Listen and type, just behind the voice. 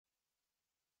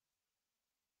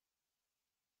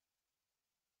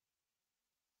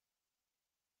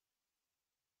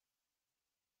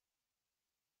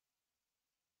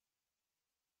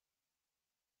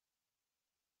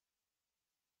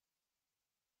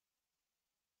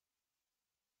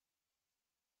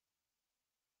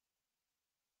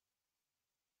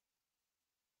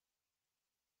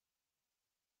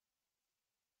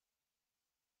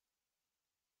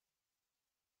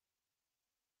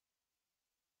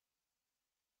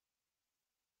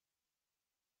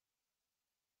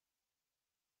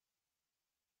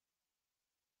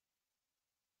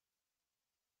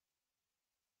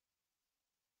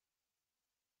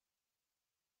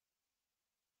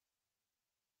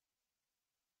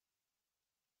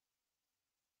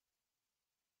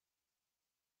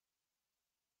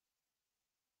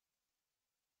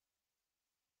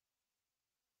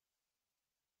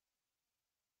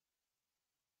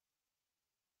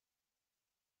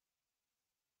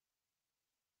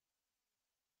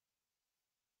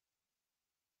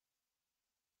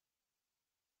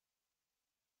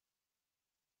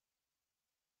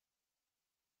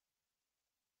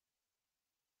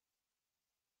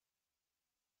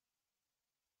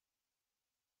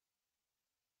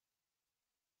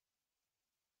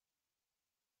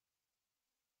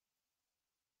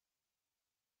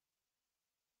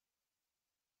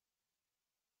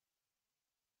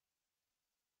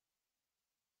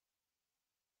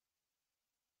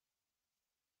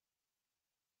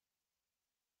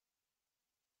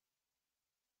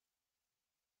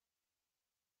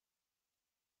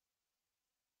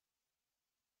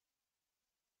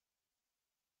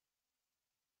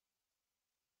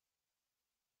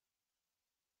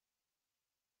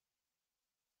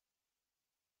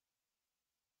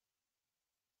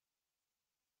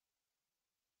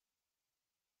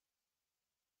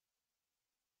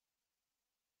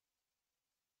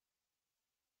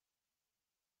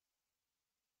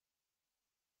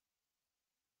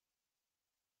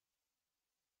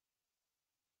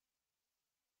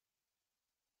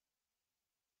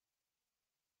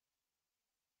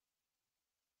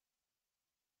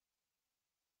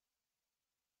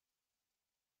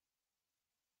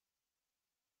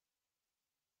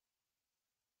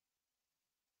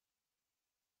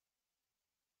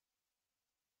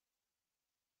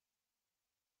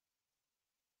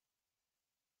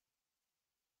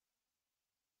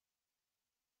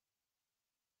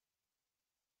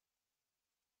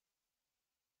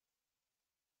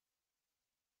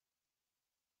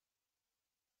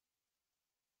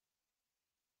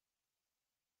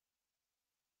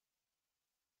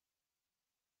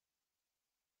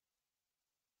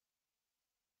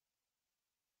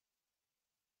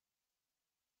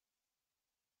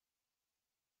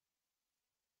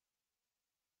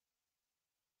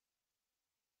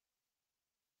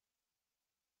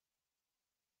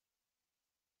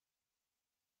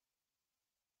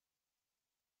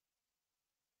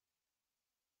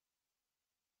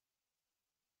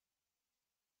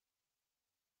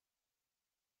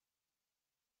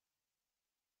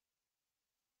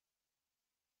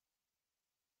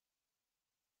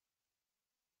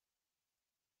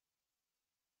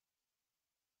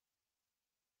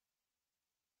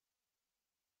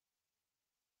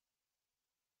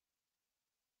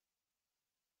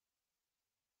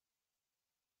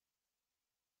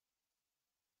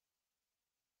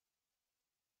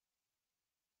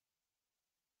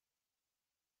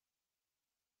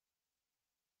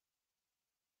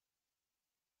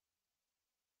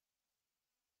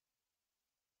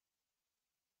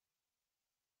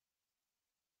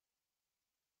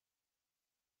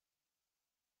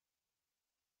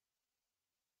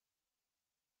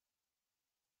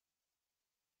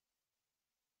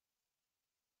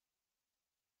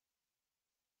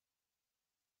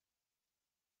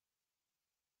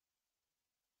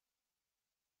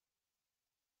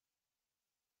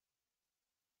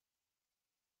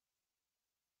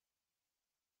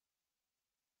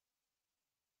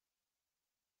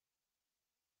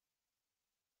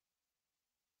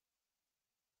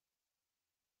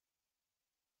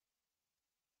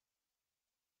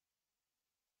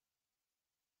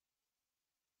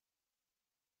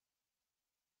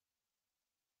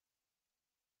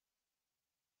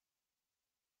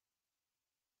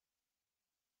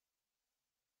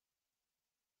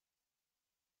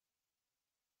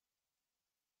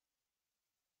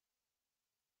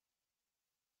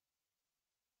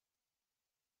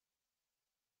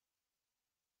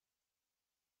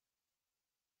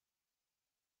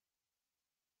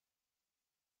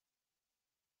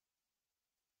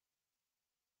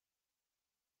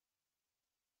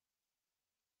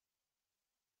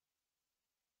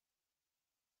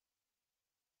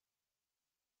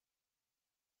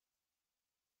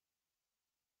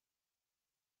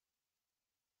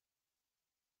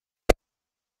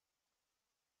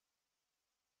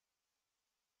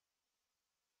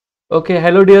Okay,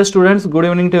 hello dear students, good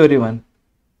evening to everyone.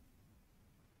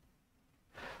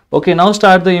 Okay, now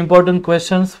start the important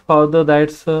questions for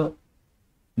that's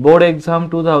board exam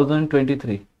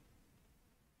 2023.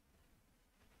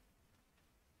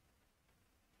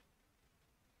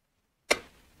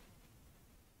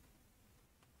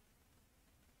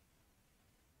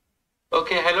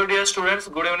 Okay, hello dear students,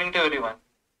 good evening to everyone.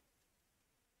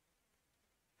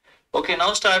 Okay,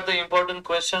 now start the important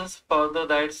questions for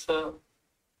that's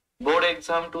board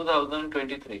exam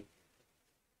 2023.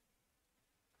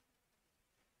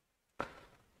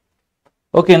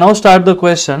 Okay, now start the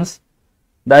questions.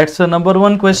 That's number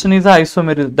one question is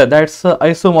isomerism. That's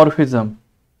isomorphism.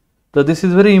 So this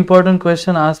is very important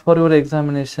question asked for your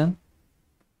examination.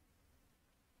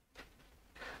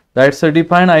 That's a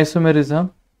define isomerism.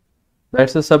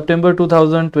 That's a September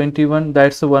 2021.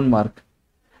 That's a 1 mark.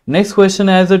 Next question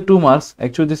has a 2 marks.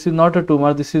 Actually, this is not a 2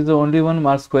 mark. This is the only 1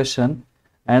 marks question.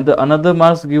 And the another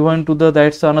marks given to the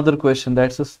that's another question.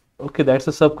 That's a okay. That's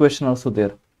a sub question also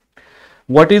there.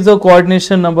 What is the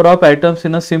coordination number of atoms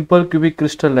in a simple cubic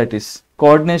crystal lattice?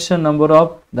 Coordination number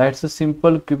of that's a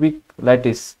simple cubic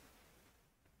lattice.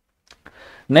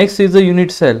 Next is the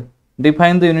unit cell.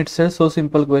 Define the unit cell. So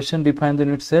simple question. Define the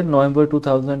unit cell. November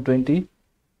 2020.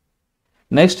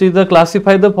 Next is the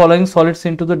classify the following solids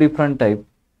into the different type.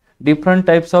 Different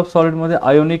types of solid मध्ये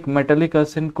ionic, metallic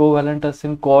असेल, covalent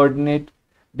असेल, coordinate,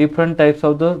 different types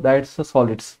of the that's the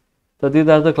solids. So these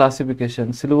are the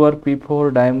classification: silver,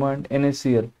 P4, diamond,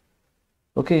 NaCl.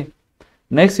 Okay.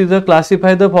 Next is the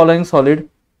classify the following solid: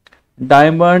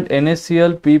 diamond,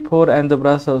 NaCl, P4 and the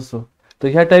brass also. तो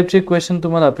ह्या टाइपचे question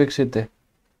तुम्हाला अपेक्षित आहे.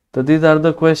 तर these are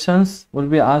the questions will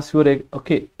be asked your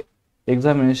okay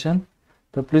examination.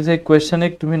 तर please एक question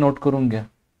एक तुम्ही नोट करून घ्या.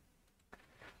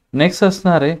 नेक्स्ट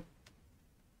असणार आहे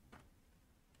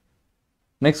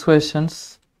नेक्स्ट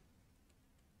क्वेश्चन्स.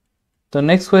 तर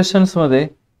नेक्स्ट क्वेश्चन्स मध्ये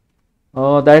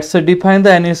दॅट्स डिफाइन द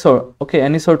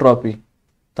एनिसोट्रॉपी.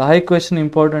 तर हा एक क्वेश्चन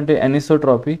इम्पॉर्टंट आहे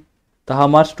एनिसोट्रॉपी. तर हा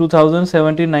मार्च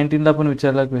 2017-19 ला पण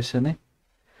विचारला क्वेश्चन आहे.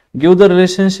 Give the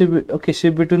relationship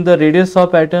ship between the radius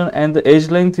of pattern and the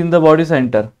age length in the body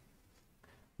centre.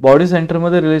 Body centre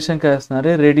मध्ये रिलेशन काय असणार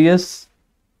आहे? Radius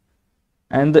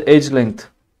and the age length.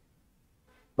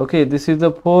 Okay, this is the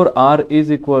 4r is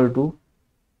equal to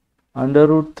under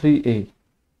root 3a,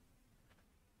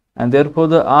 and therefore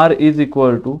the r is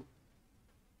equal to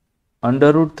under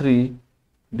root 3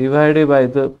 divided by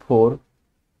the 4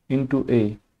 into a.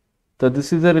 So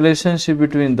this is the relationship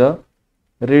between the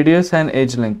radius and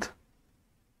edge length.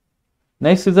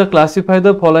 Next is the classify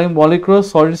the following molecular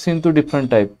solids into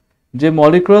different type. J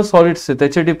molecular solids आहे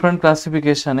त्याचे different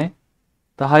classification आहे.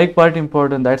 The high part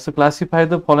important, that's to classify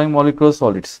the following molecular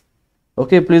solids.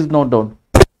 Okay, please note down.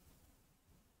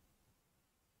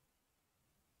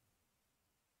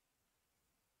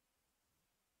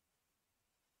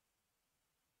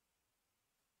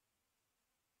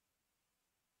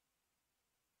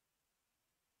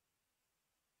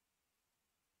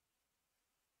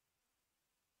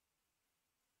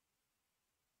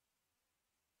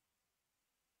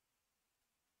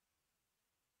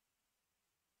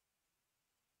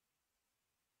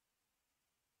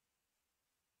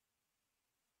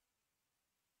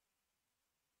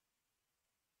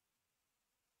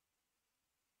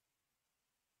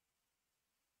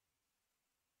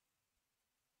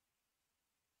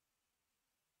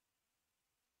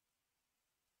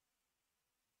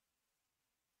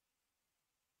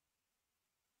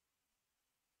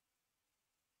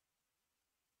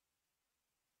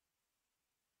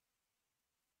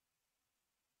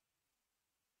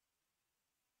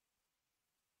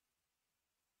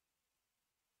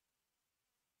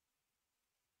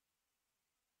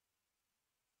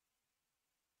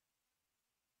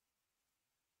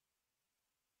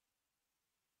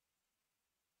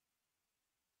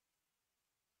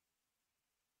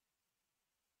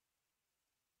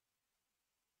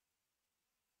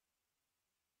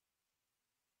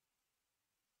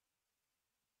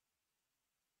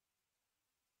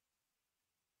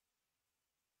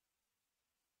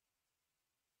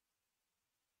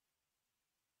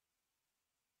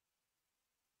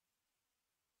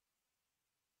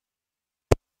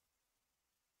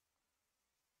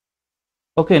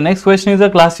 Okay, next question is to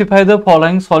classify the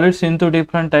following solids into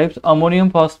different types: ammonium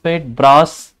phosphate,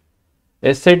 brass,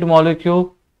 acid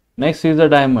molecule. Next is the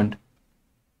diamond.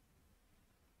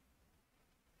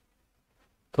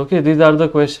 Okay, these are the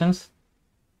questions.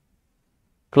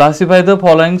 Classify the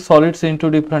following solids into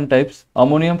different types: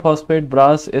 ammonium phosphate,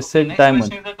 brass, acid, next diamond. Next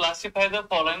question is to classify the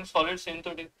following solids into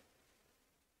different.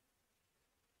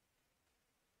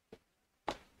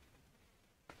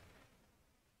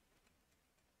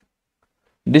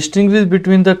 Distinguish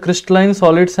between the crystalline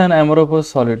solids and amorphous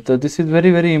solid. So this is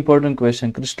very important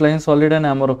question. Crystalline solid and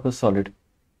amorphous solid.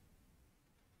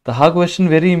 तर हा question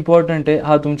very important आहे.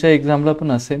 हा तुमच्या एक्झामला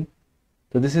पण असेल.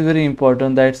 तर this is very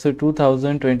important. That's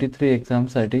 2023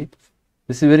 एक्झामसाठी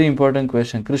this is very important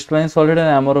question. Crystalline solid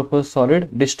and amorphous solid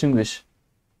distinguish.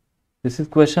 This is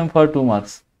question for 2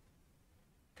 marks.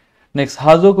 Next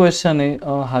हा जो क्वेश्चन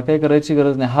आहे हा काय करायची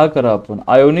गरज नाही. हा करा आपण.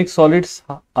 Ionic solids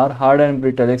are hard and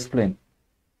brittle. Explain.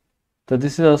 तर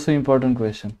this is also important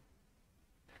question.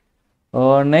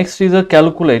 Next is a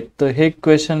calculate. तर हे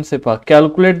क्वेश्चन से पहा.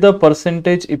 Calculate the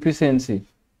percentage efficiency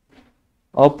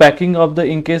of packing of the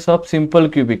in case of simple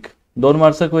cubic. 2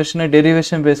 मार्क्सचा question आहे.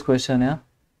 Derivation based question आहे.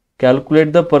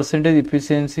 Calculate the percentage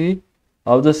efficiency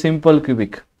of the simple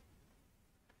cubic.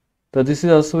 तर this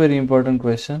is also very important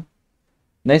question.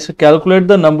 Next calculate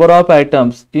the number of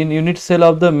items in unit cell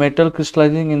of the metal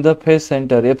क्रिस्टलायझिंग in the face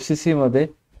centre. FCC मध्ये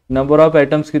number of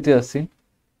items किती असतील.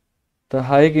 तर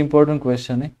हा एक important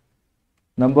question आहे.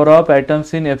 Number of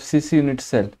atoms in FCC unit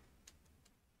cell.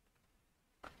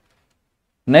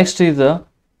 Next is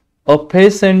a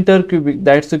phase center cubic.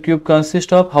 That's the cube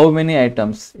consists of how many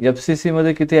atoms. FCC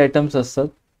मध्ये किती atoms असतात.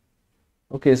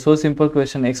 Okay so simple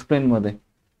question. Explain मध्ये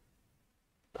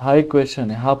हा एक क्वेश्चन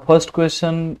आहे. हा first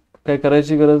question काय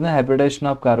करायची गरज नाही. हायब्रिडायझेशन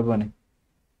ऑफ कार्बन आहे.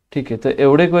 ठीक आहे. तर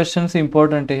एवढे क्वेश्चन्स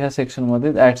इम्पॉर्टंट आहे ह्या सेक्शन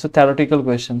मध्ये. दॅट्स अ थेरॉटिकल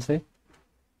क्वेश्चन्स आहे.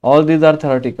 All these are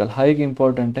theoretical. हा एक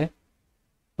इम्पॉर्टंट आहे.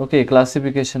 ओके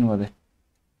क्लासिफिकेशन मध्ये.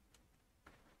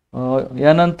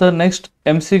 यानंतर नेक्स्ट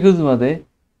MCQs मध्ये.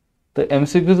 तर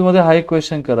MCQs मध्ये हा एक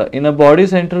क्वेश्चन करा. इन a body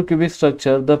centre cubic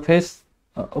structure the face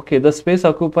okay the space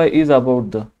occupy is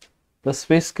about the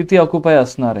space किती ऑक्युपाय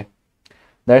असणार आहे.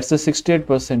 That's the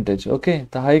 68%. ओके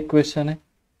तर हा एक क्वेश्चन आहे.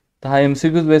 तर हा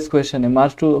MCQs बेस्ड क्वेश्चन आहे.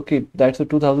 मार्च 2 ओके दॅट्स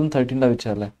 2013 ला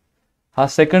विचारलाय. हा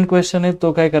सेकंड क्वेश्चन आहे.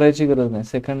 तो काय करायची गरज नाही.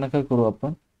 सेकंड नका करू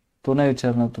आपण. तो नाही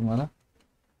विचारणार तुम्हाला.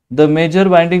 The major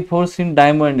binding force in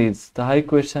diamond is. तर हा एक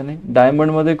क्वेश्चन आहे.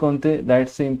 डायमंड मध्ये कोणते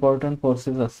दॅट्स इम्पॉर्टंट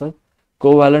फोर्सेस असतात.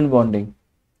 Covalent bonding.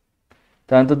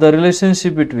 त्यानंतर द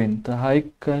रिलेशनशिप बिटवीन. तर हा एक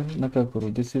काय नका करू.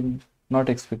 This is not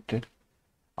expected.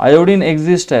 Iodine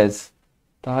exist as.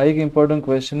 तर हा एक इम्पॉर्टंट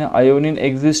क्वेश्चन आहे. Iodine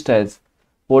exist as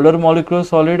polar molecular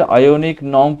solid, ionic,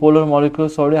 non polar molecular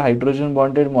solid, hydrogen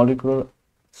bonded molecular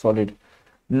solid.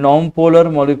 Non polar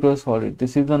molecular solid.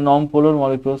 This is the non polar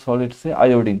molecular solid से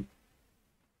iodine.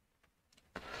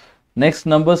 Next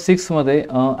number 6 मध्ये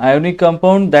ionic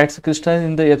compound that's crystallise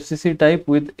in the FCC type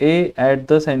with A at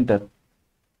the center.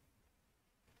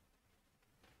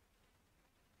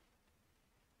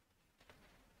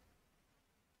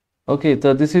 Okay,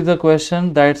 so this is the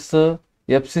question. That's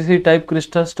FCC type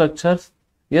crystal structures.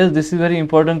 Yes, this is very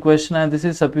important question and this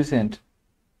is sufficient.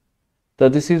 So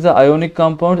this is the ionic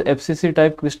compound FCC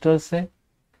type crystals से.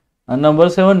 And number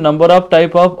 7 number of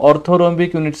type of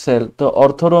orthorhombic unit cell. तो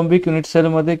orthorhombic unit cell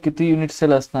मध्ये किती unit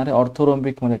cell असणार आहे.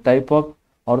 orthorhombic मध्ये type of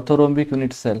orthorhombic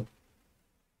unit cell.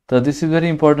 So this is very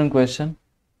important question.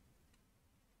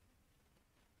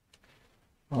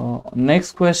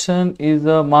 Next question is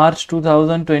March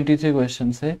 2023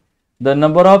 question से. The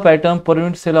number of atom per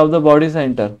unit cell of the body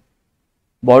center.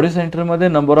 Body center मध्ये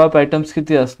number of atoms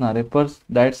किती असणार आहे. पर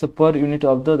that's per unit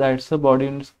of the that's a body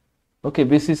units. Okay,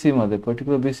 BCC मध्ये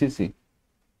particular BCC.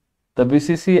 The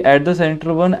BCC at the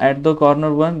center 1, at the corner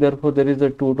 1, therefore there is a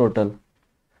 2 total.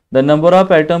 The number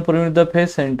of atom per unit the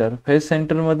face center. Face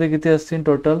center मध्ये किती असतील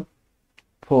total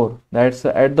 4. That's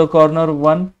at the corner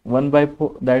 1, 1 by 4.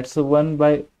 That's 1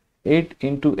 by 8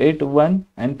 into 8 1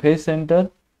 and face center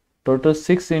total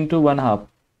 6 into 1 half.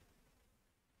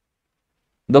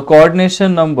 The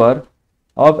coordination number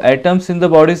of atoms in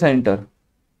the body center.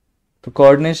 The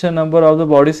coordination number of the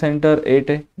body center 8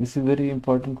 है. This is very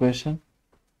important question.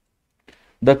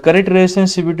 The correct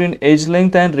relationship between edge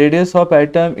length and radius of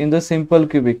atom in the simple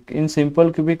cubic. In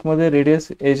simple cubic मध्ये radius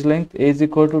edge length is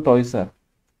equal to twice r.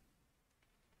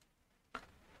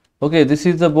 Okay, this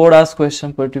is the board asked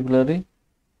question particularly.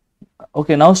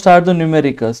 Okay, now start the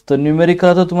numericals. तर numerical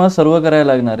आता तुम्हाला सर्व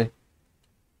करायला लागणार आहे.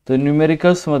 तर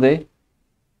numericals मध्ये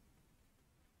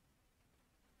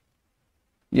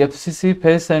FCC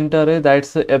face centre आहे.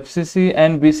 दॅट्स FCC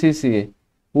and BCC आहे.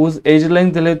 whose edge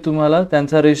length दिले तुम्हाला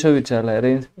त्यांचा रेशो विचारला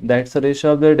आहे. That's ratio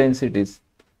of the densities.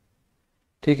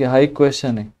 ठीक आहे, हा एक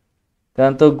क्वेश्चन आहे.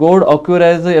 त्यानंतर gold ऑक्युर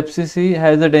as the FCC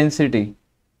has a density.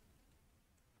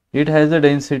 It has a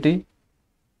density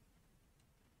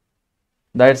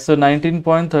that's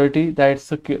 19.30.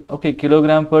 that's okay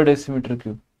kilogram per decimeter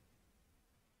cube.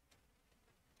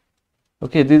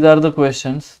 Okay, these are the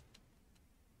questions.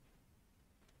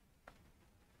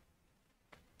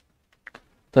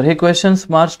 तर हे क्वेश्चन्स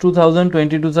मार्च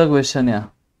 2022 चा क्वेश्चन आहे.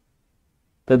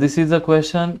 So this is the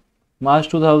question, March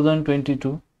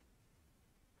 2022.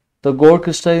 The gold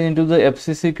crystallized into the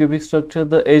FCC cubic structure,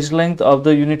 the edge length of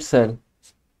the unit cell.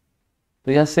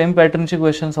 तो ह्या same पॅटर्नचे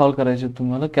question solve करायचे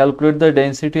तुम्हाला. Calculate the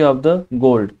density of the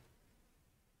gold.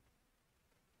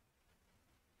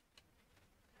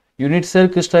 Unit cell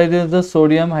crystallises the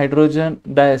sodium hydrogen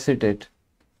डायएसिटेट.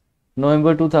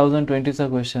 November 2020 चा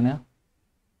question आहे.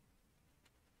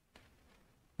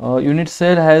 Unit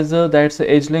cell has that's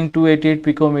edge length 288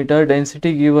 picometer,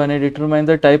 density given and determine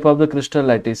the type of the crystal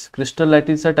lattice. Crystal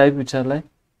lattice चा type विचारलाय.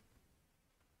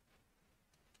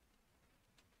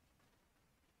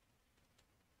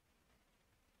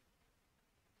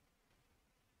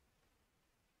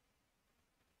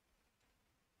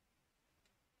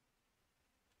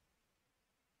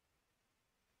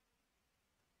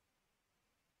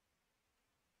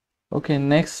 Okay,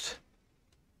 next.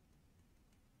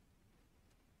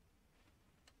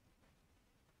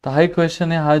 तर हा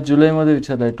question आहे, हा जुलैमध्ये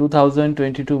विचारलाय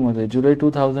 2022 मध्ये. जुलै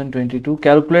 2022.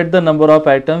 Calculate the number of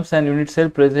atoms and unit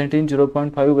cell present in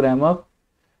 0.5 gram of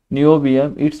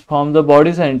niobium. It's from the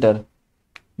body center.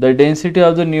 The density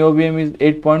of the niobium is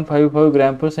 8.55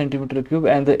 gram per centimeter cube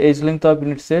and the edge length of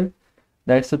unit cell,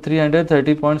 that's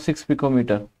 330.6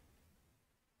 picometer.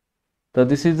 तर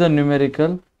this is the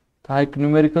numerical. तर हा एक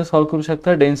numerical solve करू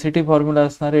शकता. Density formula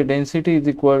असणार आहे, density is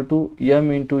equal to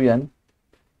m into n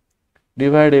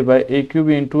divided by a cube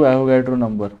into Avogadro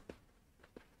number.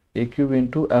 A cube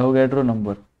into Avogadro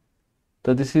number.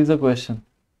 So this is the question.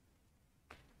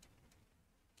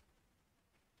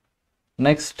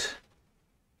 Next.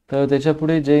 तर त्याच्या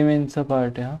पुढे JEE Main चा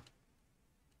part आहे.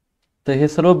 तर हे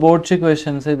सर्व बोर्डचे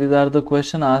क्वेश्चन्स आहे. these are the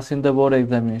question asked in the board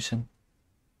examination.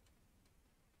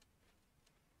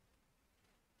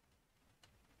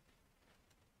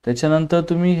 त्याच्यानंतर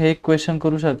तुम्ही हे एक क्वेश्चन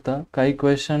करू शकता. काही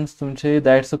क्वेश्चन्स तुमचे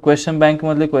दॅट्स क्वेश्चन बँक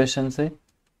मधले क्वेश्चन्स आहे.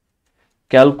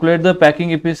 Calculate the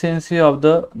packing efficiency of the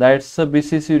that's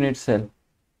BCC unit cell.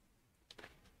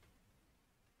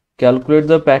 Calculate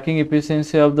the packing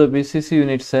efficiency of the BCC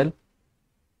unit cell.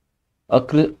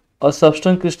 A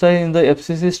substance crystallized in the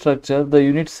FCC structure. The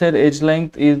unit cell edge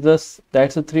length is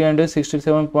that's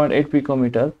 367.8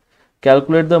 picometer.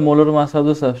 Calculate the molar mass of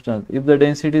the substance if the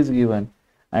density is given,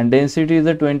 and density is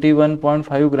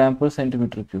 21.5 gram per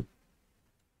centimeter cube.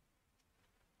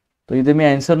 तो इथे मी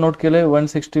answer note केले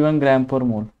 161 gram per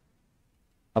मोल.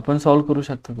 आपण solve करू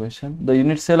शकतो question. The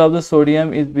unit cell of the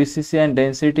sodium is BCC and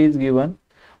density is given.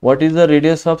 What is the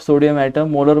radius of sodium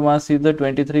atom? Molar mass is the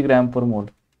 23 gram per mole.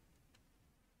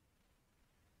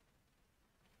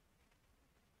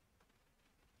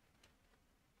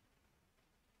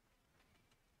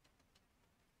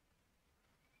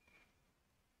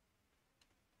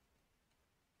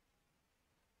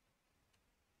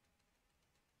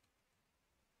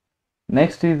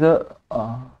 Next is the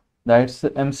that's the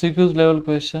MCQs level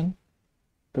question.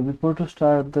 So before to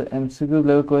start the MCQ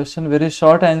level question, very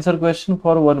short answer question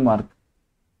for 1 mark.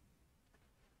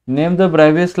 Name the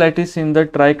brightest lattice in the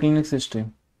triclinic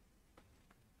system.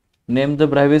 Name the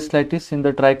brightest lattice in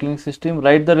the triclinic system.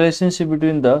 Write the relationship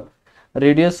between the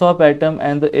radius of atom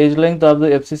and the edge length of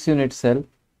the FCC unit cell.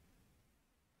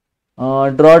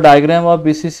 Draw diagram of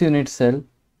BCC unit cell.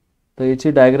 तर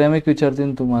याची diagram एक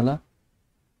विचारतील तुम्हाला.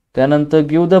 त्यानंतर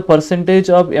give the percentage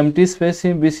of empty space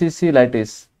in BCC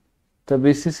lattice. तर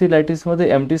BCC lattice मध्ये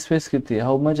empty space किती आहे?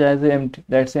 How much as empty,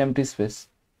 that's empty space.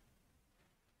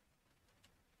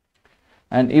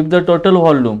 And if the total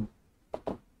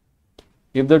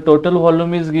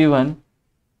volume is given,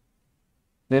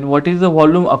 then what is the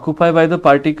volume occupied by the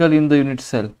particle in the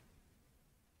unit cell?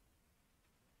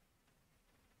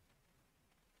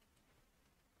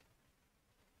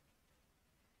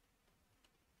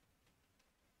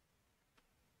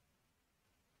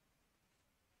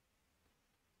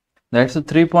 That's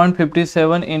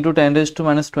 3.57 into 10 raised to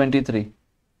minus 23.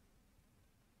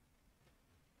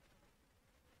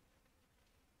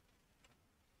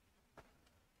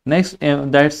 Next,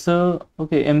 that's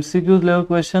okay, MCQ level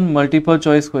question, multiple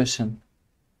choice question.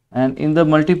 And in the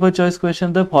multiple choice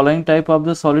question, the following type of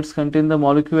the solids contain the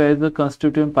molecule as the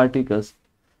constituent particles.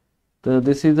 So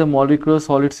this is the molecular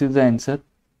solids is the answer.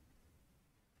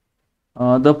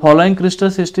 The following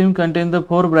crystal system contain the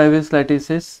 4 brightest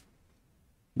lattices.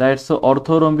 That's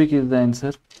orthorhombic is the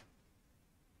answer.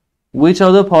 Which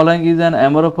of the following is an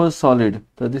amorphous solid?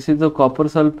 So this is the copper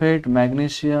sulfate,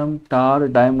 magnesium, tar,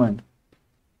 diamond.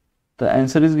 The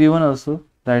answer is given also,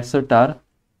 that's a tar.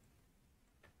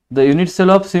 The unit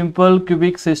cell of simple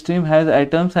cubic system has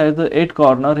atoms has the 8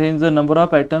 corner, hence the number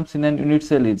of atoms in an unit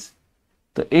cell is.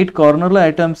 The 8 corner La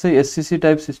atoms से SCC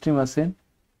type system असेल.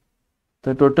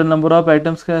 तर total number of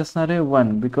items काय असणार आहे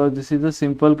 1 because this is a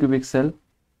simple cubic cell.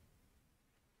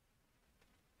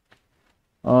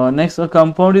 Next, a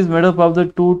compound is made up of the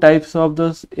two types of the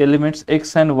elements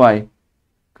X and Y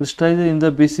crystallized in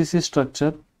the BCC structure.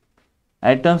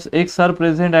 Atoms X are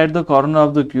present at the corner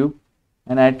of the cube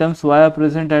and atoms Y are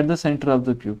present at the center of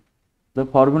the cube. The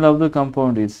formula of the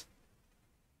compound is,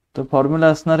 the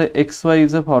formula असणार आहे XY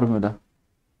is a formula.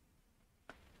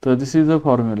 So this is the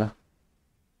formula.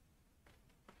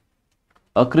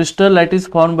 A crystal that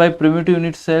is formed by primitive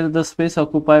unit cell, the space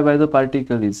occupied by the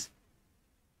particle is,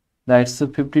 that's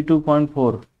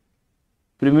 52.4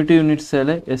 primitive unit cell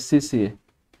है HCC है.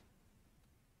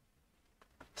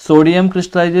 Sodium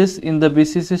crystallizes in the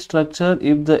BCC structure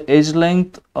if the edge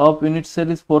length of unit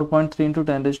cell is 4.3 into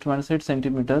 10 raised to minus 8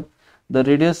 centimeter. The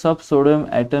radius of sodium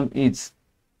atom is,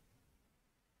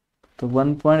 so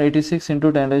 1.86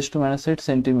 into 10 raised to minus 8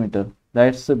 centimeter.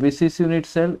 That's the BCC unit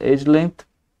cell, edge length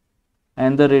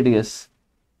and the radius.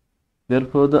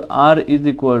 Therefore the R is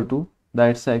equal to,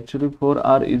 that's actually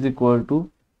 4R is equal to,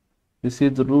 this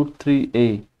is root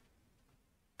 3A,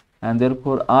 and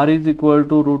therefore R is equal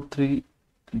to root 3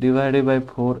 divided by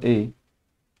 4A.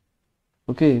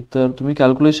 Okay, तर तुम्ही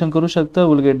calculation करू शकता,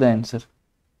 will get the answer.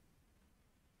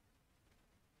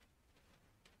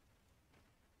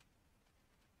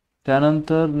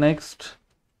 त्यानंतर next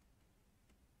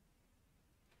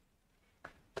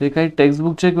ते काही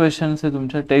टेक्स्टबुकचे questions आहे.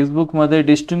 तुमच्या टेक्स्टबुकमध्ये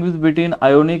distinguish between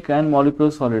ionic and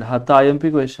molecular solid, हा तर IMP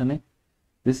क्वेश्चन आहे.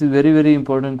 This is very very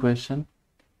important question.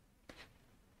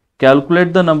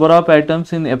 Calculate the number of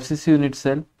items in FCC unit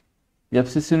cell.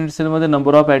 FCC unit सेलमध्ये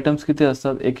number of items किती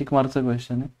असतात, 1-1 मार्कचा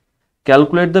क्वेश्चन आहे.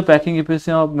 Calculate the packing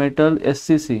efficiency of metal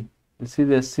SCC. This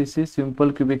is SCC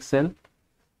simple cubic cell.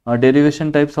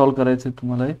 Derivation type solve करायचे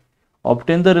तुम्हाला.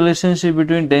 Obtain the relationship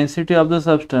between density of the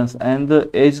substance and the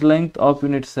edge length of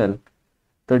unit cell.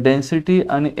 तर density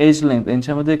आणि as length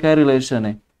यांच्यामध्ये काय relation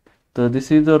आहे, तर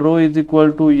this is the row is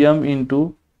equal to m into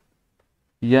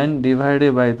n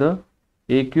divided by the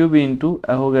a cube into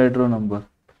Avogadro number.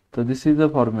 तर this is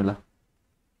the formula.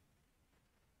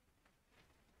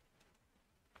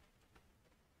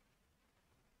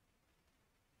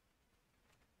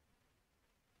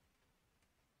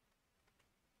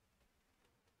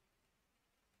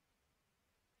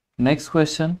 Next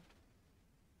question.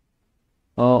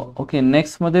 Okay,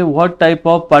 next मध्ये what type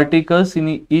of particles in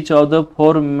each of the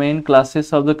 4 main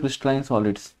classes of the crystalline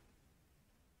solids.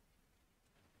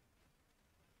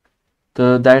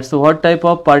 तर that's what type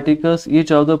of particles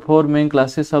each of the 4 main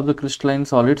classes of the crystalline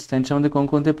solids. त्यांच्यामध्ये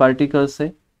कोणकोणते particles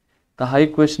आहे, तर हा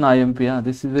एक question IMP.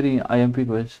 This is very IMP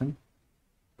question.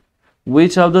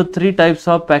 Which of the 3 types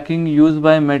of packing used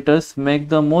by metals make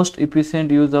the most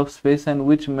efficient use of space and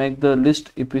which make the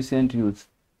least efficient use?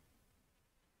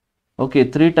 Okay,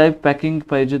 3 type packing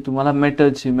पाहिजे तुम्हाला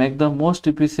मेटलची. make the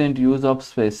most efficient use of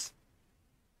space.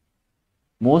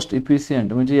 most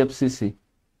efficient म्हणजे FCC.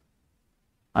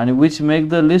 आणि which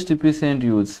make the least efficient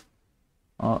use,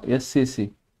 SCC.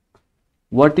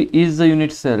 what is the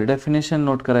unit cell? definition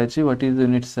note करायची. what is the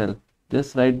unit cell?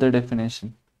 just write the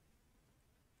definition.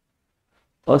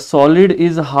 A solid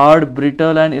is hard,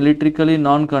 brittle and electrically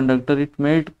non-conductor. It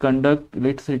may conduct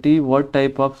electricity. What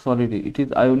type of solid? It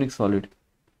is ionic solid.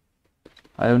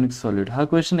 Ionic solid. हा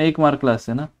question 1 मार्कला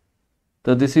असे ना,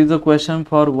 तर this is a question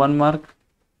for 1 mark.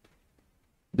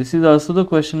 This is also the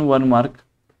question 1 mark.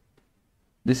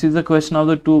 This is the question of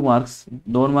the 2 marks.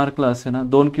 2 मार्कला असे ना,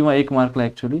 2 किंवा 1 मार्कला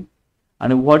actually.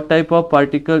 आणि what type of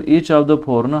particle each of the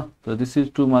 4 ना, तर दिस इज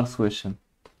 2 मार्क्स क्वेश्चन.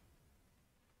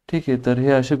 ठीक आहे, तर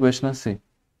हे असे क्वेश्चन आहे.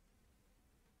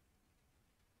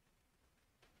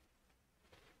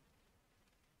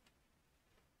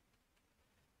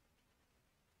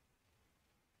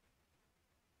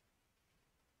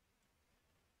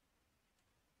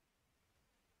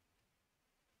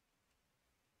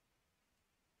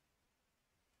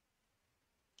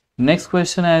 Next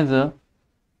question is,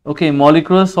 okay,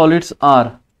 molecular solids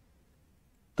are,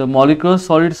 the molecular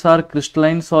solids are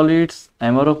crystalline solids,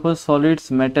 amorphous solids,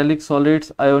 metallic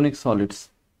solids, ionic solids.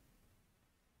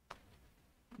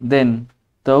 Then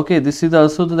the, okay, this is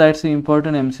also that's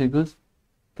important MCQs.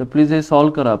 So please hey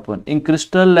solve करा आपण. In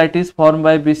crystal that is formed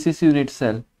by BCC unit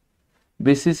cell.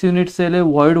 BCC unit cell है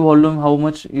void volume. How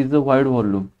much is the void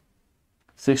volume?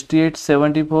 68,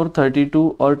 74, 32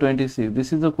 or 26.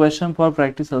 This is the question for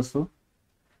practice also.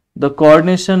 The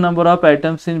coordination number of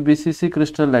atoms in BCC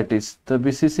crystal lattice. The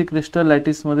BCC crystal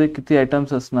lattice मध्ये किती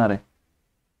atoms असणार आहे?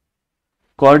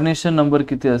 Coordination number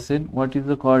किती असेल? What is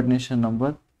the coordination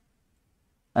number?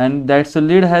 And that's the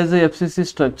lead has a FCC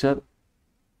structure.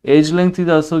 Edge length is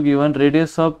also given.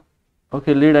 Radius of,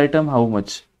 okay, lead atom how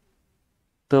much?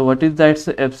 So what is that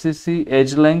FCC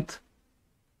edge length?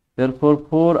 Therefore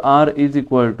 4r is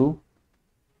equal to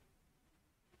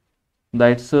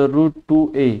that's root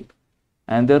 2a,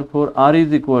 and therefore r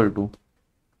is equal to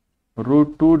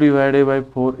root 2 divided by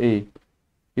 4a.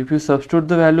 If you substitute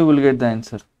the value, we'll get the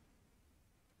answer.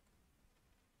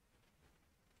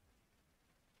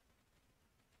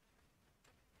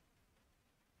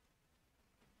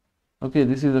 Okay,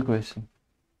 this is the question.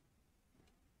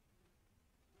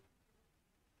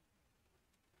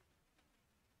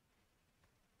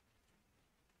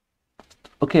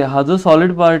 Okay, हा जो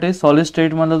solid part आहे, solid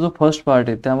state मधला जो first part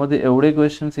आहे त्यामध्ये एवढे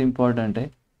questions important आहे.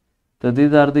 तर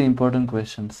these are the important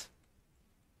questions.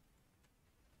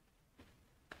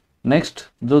 Next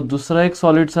जो दुसरा एक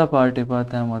सॉलिडचा पार्ट आहे पहा,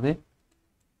 त्यामध्ये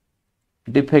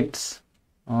defects,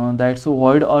 that's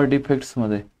void or defects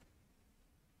मध्ये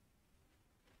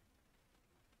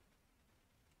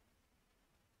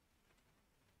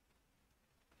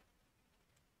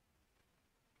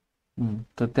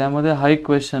तर त्यामध्ये हा एक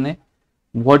क्वेश्चन आहे,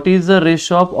 what is the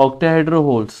ratio of octahedral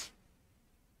holes?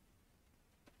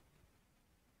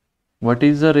 What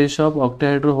is the ratio of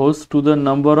octahedral holes to the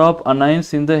number of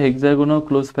anions in the hexagonal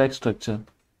close pack structure?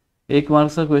 1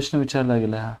 मार्क्सचा question विचारला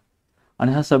गेला हा,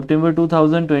 आणि हा सप्टेंबर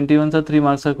 2021 चा 3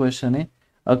 मार्क्सचा क्वेश्चन आहे.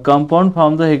 A compound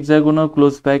from the hexagonal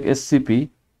close pack SCP,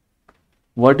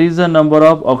 what is the number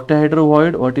of octahedral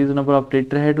void, what is the number of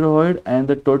tetrahedral void, and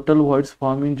the total voids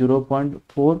forming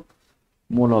 0.4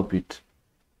 mole of it.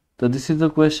 So this is the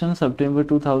question, September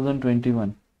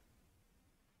 2021.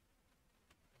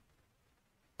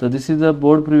 So this is the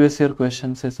board previous year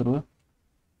questions आहे सर्व.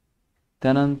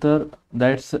 त्यानंतर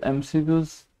that's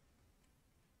MCQs.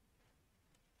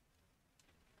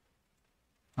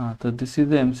 तर this is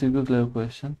the MCQ level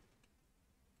question.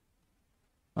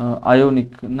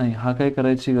 Ionic नाही, हा काय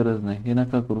करायची गरज नाही, हे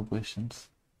नका करू क्वेश्चन्स.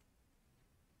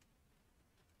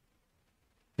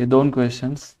 हे 2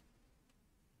 क्वेश्चन्स.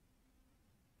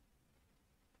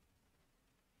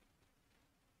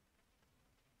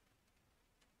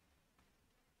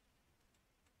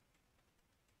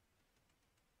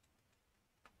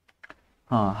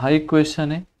 हा एक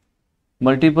क्वेश्चन आहे,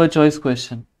 multiple choice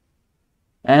question.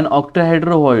 An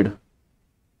octahedral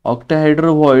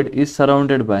void is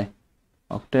surrounded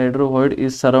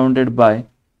by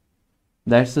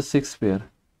that's the 6th pair,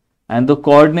 and the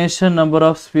coordination number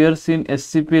of spheres in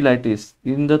SCP lattice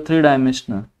in the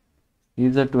 3-dimensional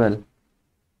is a 12.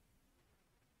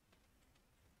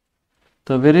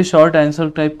 So very short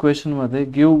answer type question मध्ये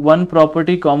give one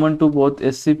property common to both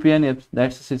SCP and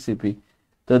that's CCP.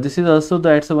 So this is also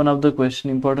that's one of the question,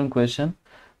 important question.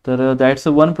 So that's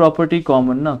one property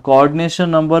common na,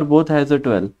 coordination number both has a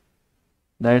 12.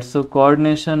 That's a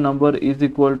coordination number is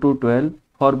equal to 12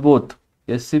 for both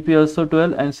SCP also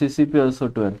 12 and CCP also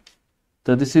 12.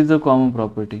 So this is the common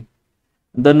property.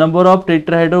 The number of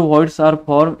tetrahedral voids are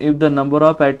formed if the number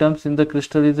of atoms in the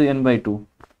crystal is n by 2.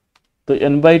 तो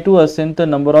n by 2 असेल तर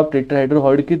number of tetrahedral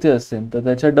void किती असेल, तर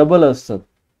त्याच्या double असतात.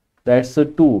 That's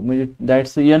 2 म्हणजे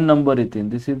that's n number येतील.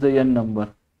 This is the n number.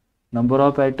 Number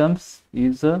of atoms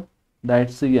is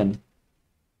that's n.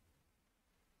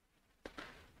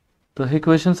 तर हे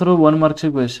क्वेश्चन सर्व 1 मार्कचे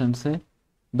क्वेश्चन्स आहे.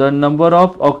 The number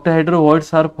of octahedral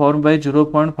व्हॉइड्स are form by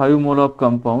 0.5 mole of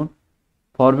compound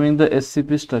forming the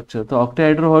SCP structure. तर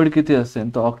octahedral void किती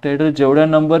असेल, तर octahedral जेवढ्या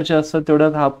नंबरचे असतात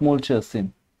तेवढ्यात हाफ मोलचे असेल.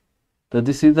 तर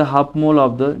this is the half mole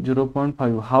of the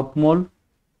 0.5 half mole.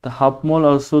 तर half mole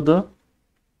also the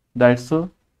that's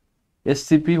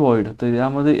SCP void. तर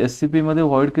यामध्ये SCP मध्ये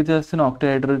व्हॉइड किती असते ना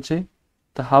ऑक्टाहेड्रलचे,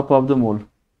 तर half of the mole.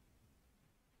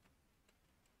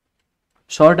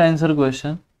 Short answer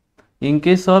question. In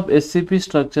case of SCP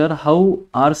structure how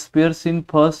are spares in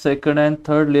first, second and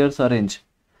third layers arrange.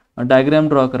 Diagram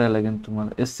draw करायला लागेल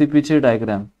तुम्हाला SCP चे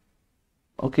डायग्राम.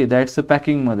 ओके, दॅट्स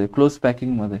पॅकिंग मध्ये, क्लोज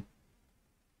पॅकिंग मध्ये.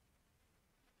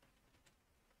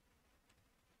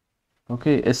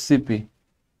 Okay, SCP.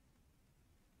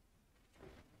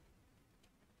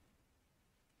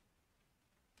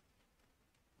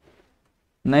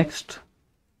 Next,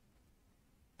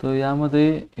 तो यामध्ये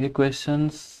हे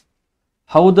questions,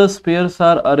 how the spares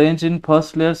are arrange in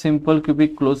first layer simple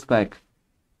cubic close pack.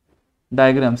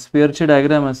 Diagram, स्पेअरचे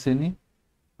diagram असते नी,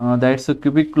 that's a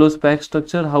cubic close pack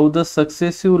structure. How the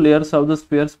successive layers of the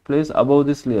spares place above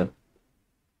this layer.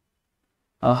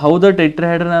 How the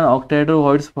tetrahedral and octahedral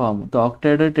व्हॉइड्स form. तर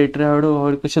octahedral tetrahedral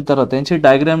void कसे तर त्यांची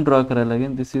diagram draw करायला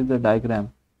लागेल. This is the diagram.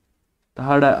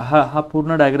 तर हा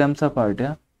पूर्ण डायग्रामचा part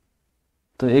आहे.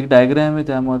 तो एक डायग्राम आहे,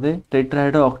 त्यामध्ये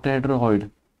टेट्राहेड्रल ऑक्टाहेड्रल व्हॉइड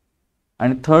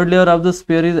आणि third layer of the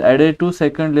spare is added to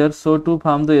second layer so to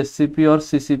form the SCP और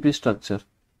CCP structure.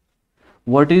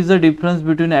 What is the difference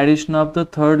between addition of the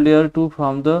third layer to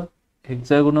from the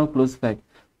hexagonal close pack.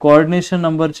 Coordination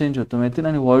number change होतो माहिती ना,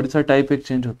 आणि व्हॉइडचा type एक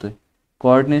change होतोय.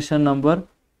 Coordination number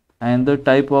and the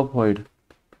type of void.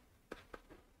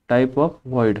 Type of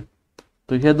void.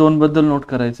 तर ह्या दोन बद्दल नोट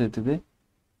करायचं आहे तिथे.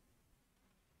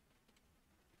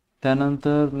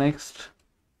 त्यानंतर next,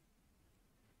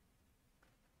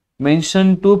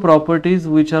 mention to properties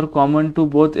which are common to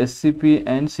both SCP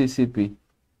and CCP.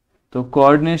 तो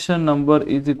coordination number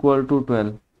is equal to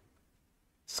 12.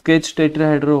 Sketch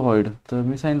टेट्राहेड्रोव्हॉइड. तर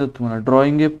मी सांगितलं तुम्हाला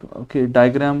ड्रॉइंग ओके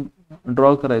डायग्राम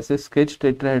ड्रॉ करायचे. स्केच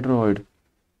टेट्राहेड्रोव्हॉइड.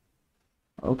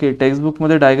 ओके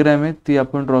टेक्स्टबुकमध्ये डायग्राम आहे ती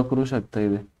आपण ड्रॉ करू शकता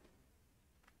इथे.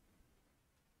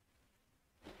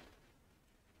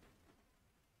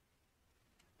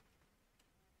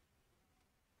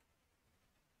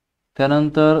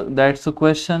 त्यानंतर दॅट्स अ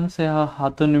क्वेश्चन से हा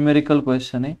तर न्यूमेरिकल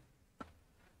क्वेश्चन आहे.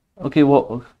 Okay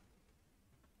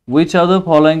which of the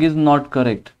following is not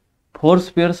correct. 4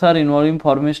 spares are involving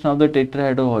formation of the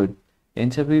टेट्राहेड्रोव्हॉइड.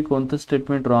 यांच्यापैकी कोणतं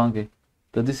स्टेटमेंट रॉंग आहे.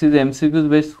 तर दिस इज MCQज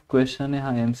बेस्ड क्वेश्चन आहे.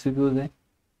 हा MCQज आहे.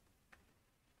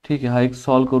 ठीक आहे, हा एक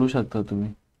सॉल्व करू शकता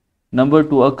तुम्ही. Number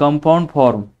 2, a compound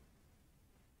form.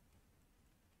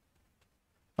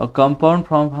 A compound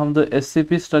from the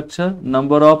SCP structure,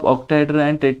 number of octahedral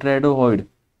and tetrahedrovoid.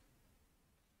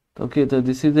 Okay, so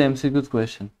this is the MCQ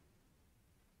question.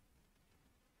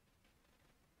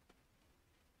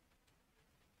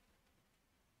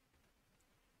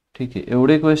 ठीक आहे,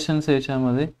 एवढे क्वेश्चन्स आहे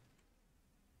याच्यामध्ये.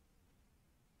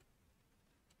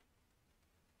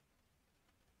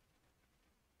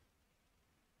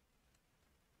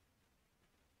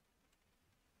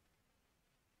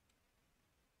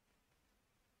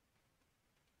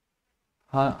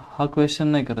 हा क्वेश्चन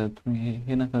नाही करत तुम्ही,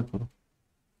 हे नका करू.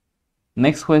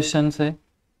 नेक्स्ट क्वेश्चन आहे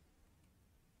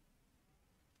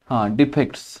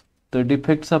डिफेक्ट्स. तर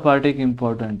डिफेक्टचा पार्ट एक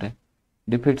इम्पॉर्टंट आहे.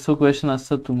 डिफेक्टचं क्वेश्चन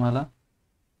असतात तुम्हाला.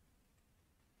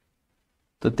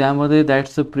 तर त्यामध्ये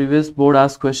दॅट्स द प्रिव्हियस बोर्ड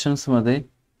आज क्वेश्चन्स मध्ये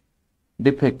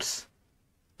defects.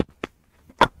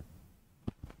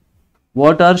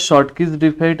 What are शॉर्टकीज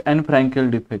defect and Frenkel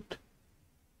defect.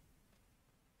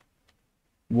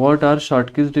 What are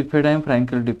Schottky's defect and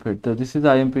Frankel defect? So this is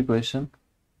IMP question.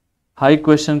 High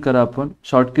question करा आपण.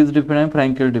 Schottky's defect and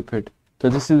Frankel defect.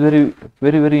 So this is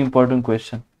very important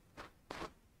question.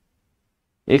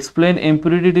 Explain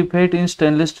impurity defect in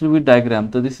stainless steel with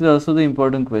diagram. So this is also the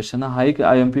important question. हा एक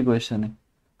IMP question आहे.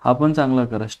 हा पण चांगला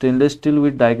करा. Stainless steel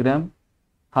with diagram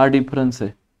हा difference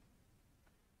आहे.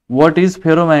 What is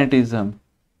ferromagnetism?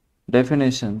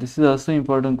 Definition. This is also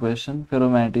important question.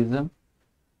 Ferromagnetism.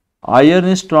 Iron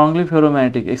is strongly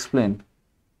ferromagnetic. Explain.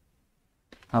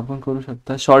 आपण करू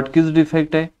शकता. शॉर्टकीज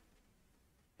डिफेक्ट आहे.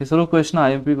 हे सर्व क्वेश्चन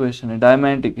IMP क्वेश्चन आहे.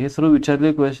 डायमॅग्नेटिक हे सर्व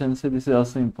विचारलेले क्वेश्चन आहे. This is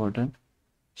also important.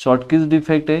 शॉर्टकीज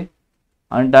defect आहे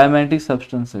आणि डायमॅग्नेटिक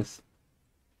सबस्टन्सेस.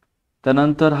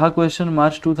 त्यानंतर हा क्वेश्चन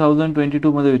मार्च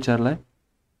 2022 मध्ये विचारलाय.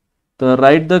 तर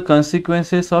write the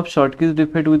consequences of शॉर्टकीज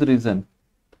defect with reason.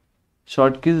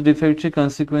 शॉर्टकीज डिफेक्टचे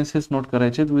consequences note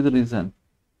करायचे with reason.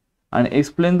 And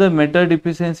explain the metal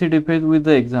deficiency defect with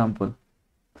the example.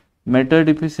 Metal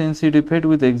deficiency defect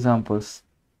with examples.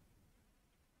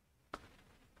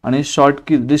 आणि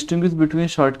शॉर्टकीज distinguish between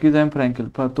शॉर्टकीज and Frenkel.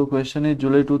 तो question आहे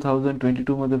जुलै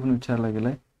 2022 मध्ये पण विचारला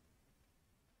गेलाय.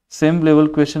 सेम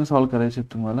लेवल क्वेश्चन सॉल्व करायचे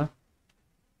तुम्हाला.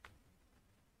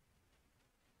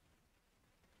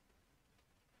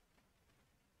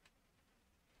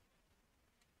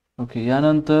 ओके,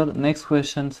 यानंतर नेक्स्ट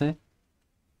क्वेश्चन आहे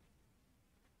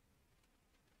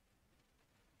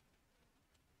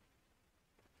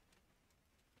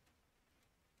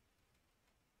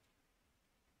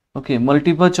ओके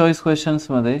मल्टिपल चॉईस क्वेश्चन्स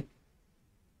मध्ये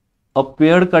अ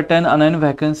paired cut and अनायन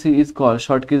vacancy is called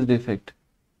शॉर्टकीज defect.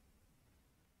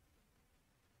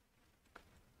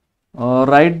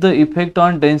 Write the effect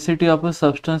on density of a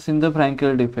substance in the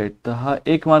Frenkel defect. तर हा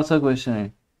 1 मार्कचा क्वेश्चन आहे.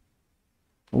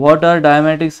 What are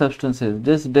डायमॅटिक substances.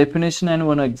 Just definition and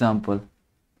one example.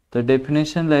 तर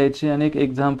definition द्यायची आणि एक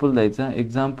example द्यायचा.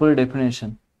 Example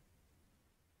definition.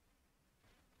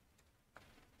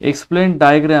 Explain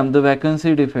diagram the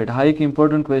vacancy defect. हा एक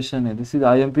इम्पॉर्टंट क्वेश्चन आहे. This is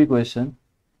IMP question.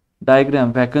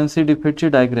 Diagram vacancy डिफेक्टची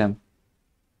diagram.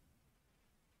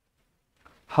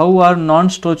 How are non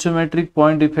stoichiometric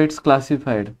point defects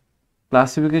classified.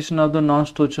 Classification of the non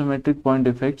stoichiometric point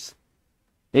defects.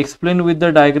 Explain with the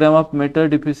diagram of metal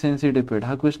deficiency defect.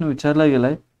 हा question विचारला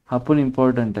गेलाय. हा पण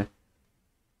important आहे.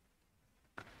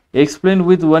 Explain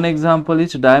with one example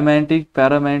each diamagnetic,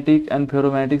 paramagnetic and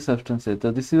ferromagnetic substances.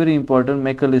 So this is very important.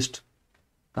 Make a list.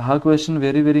 हा question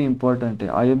very important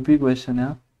आहे. IMP question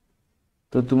आहे.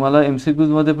 तर तुम्हाला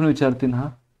MCQs मध्ये पण विचारतील. हा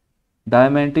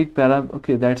डायमॅटिक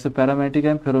ओके दॅट्स अ पॅरामॅटिक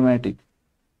अँड फेरोमॅटिक.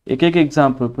 एक एक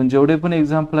एक्झाम्पल, पण जेवढे पण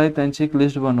एक्झाम्पल आहेत त्यांची एक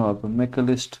लिस्ट बनवू आपण, make a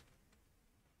list.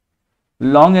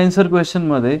 Long answer question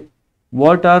मध्ये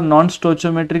what are non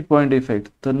स्टोचिओमेट्रिक point effect.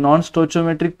 तर नॉन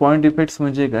स्टोचिओमेट्रिक पॉइंट इफेक्ट्स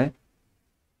म्हणजे काय?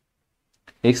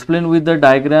 Explain with the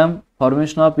diagram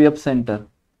formation of F centre.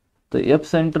 तर एफ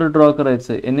सेंटर ड्रॉ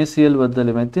करायचं आहे, NaCl बद्दल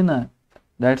आहे माहिती ना,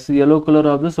 that's yellow colour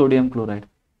of the sodium chloride.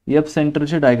 F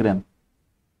सेंटरची डायग्राम.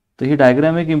 तर ही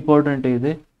डायग्राम एक इम्पॉर्टंट आहे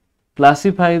इथे.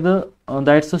 Classify the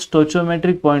that's a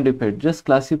स्टोचिओमेट्रिक point effect. Just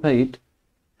classify it.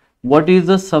 What is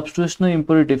the substitutional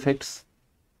impurity effects?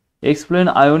 Explain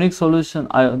ionic solution,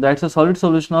 that's a solid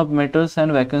solution of metals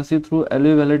and vacancy through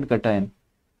alveolate cation.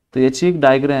 तर याची एक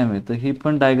diagram आहे, तर ही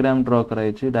पण diagram draw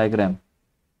करायची. Diagram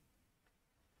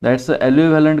that's a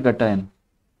एल्युव्हॅलंट cation.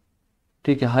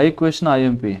 ठीक आहे, हा एक क्वेश्चन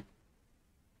IMP.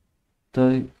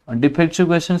 तर डिफेक्टचे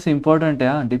क्वेश्चन्स इम्पॉर्टंट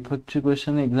आहे. डिफेक्टचे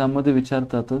क्वेश्चन एक्झाममध्ये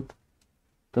विचारतातच,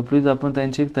 तर प्लीज आपण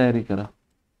त्यांची एक तयारी करा.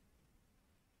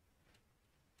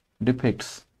 डिफेक्ट्स.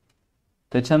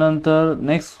 त्याच्यानंतर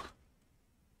नेक्स्ट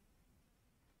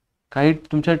काही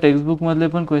तुमच्या टेक्स्टबुक मधले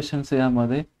पण क्वेश्चन्स आहे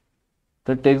यामध्ये.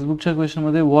 तर टेक्स्टबुकच्या क्वेश्चन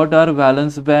मध्ये what are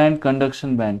valence band,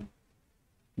 conduction band.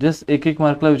 Just एक एक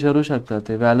मार्कला विचारू शकतात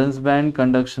ते. Valence band,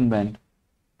 conduction band.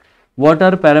 What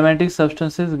are पॅरामॅटिक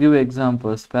substances, give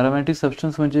examples. पॅरामॅटिक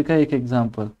substance म्हणजे काय, एक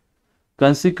example.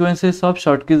 Consequences of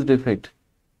शॉर्टकीज defect.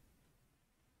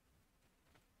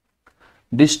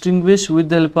 Distinguish with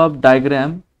the help of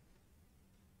diagram.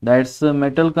 That's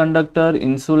metal conductor,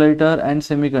 insulator and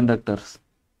semiconductors.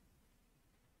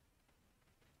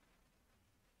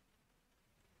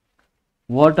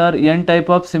 What are N-type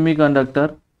of semiconductor?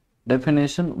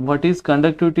 Definition. What is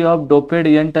conductivity of doped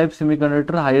N-type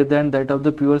semiconductor higher than that of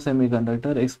the pure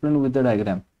semiconductor? Explain with the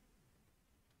diagram.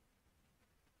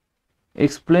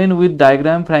 Explain with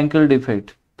diagram Frankel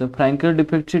defect. The Frankel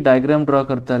defect ची diagram draw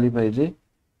करता आली पाहिजे.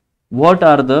 What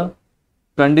are the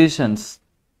conditions?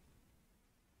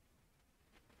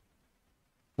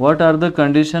 What are the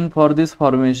conditions for this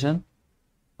formation?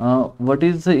 What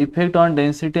is the effect on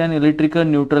density and electrical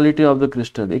neutrality of the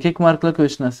crystal? एक एक मार्कला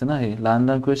question असते ना, हे लहान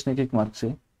लहान क्वेश्चन एक एक मार्कचे.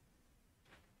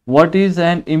 What is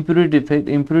an impurity defect?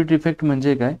 Impurity defect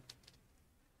म्हणजे काय?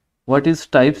 What is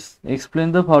types?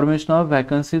 Explain the formation of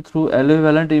vacancy through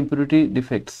alveolate impurity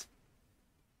defects.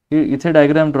 इथे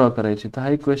डायग्राम ड्रॉ करायची. तर हा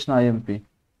एक क्वेश्चन IMP.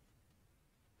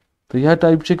 तर ह्या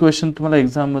टाईपचे क्वेश्चन तुम्हाला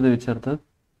एक्झाम मध्ये विचारतात.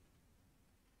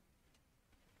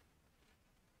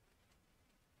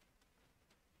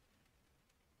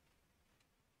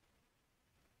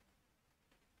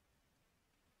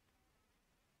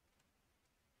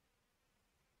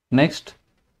 Next,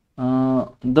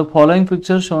 the following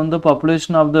picture shown the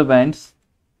population of the bands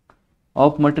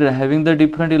of material having the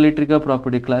different electrical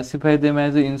property. Classify them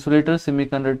as an insulator,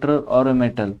 semiconductor or a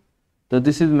metal. So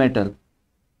this is metal.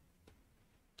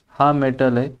 हा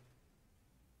metal है.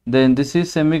 Then this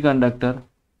is semiconductor.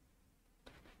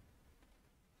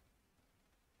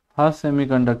 हा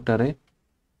semiconductor है.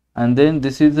 And then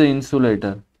this is the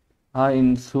insulator. हा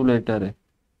insulator है.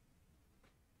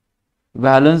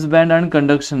 Valence band and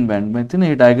conduction band माहिती ना,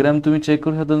 हे diagram तुम्ही check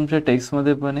करू शकता तुमच्या टेक्स्ट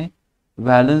मध्ये पण आहे.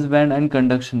 Valence band and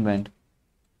conduction band.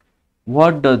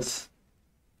 What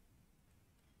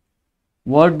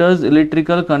does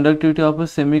electrical conductivity of a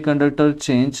semiconductor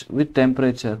change with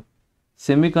temperature.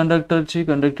 सेमीकंडक्टरची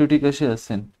conductivity कशी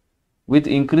असेल? With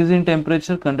increase in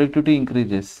temperature conductivity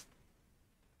increases.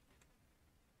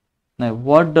 नाही,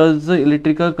 what does the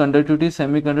electrical conductivity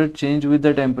semiconductor change with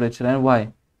the temperature and why?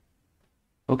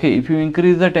 Okay, if you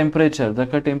increase the temperature, जर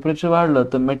का temperature वाढलं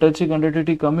तर मेटलची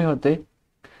conductivity कमी होते.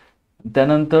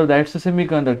 त्यानंतर दॅट्स अ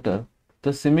सेमीकंडक्टर.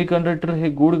 तर semiconductor hey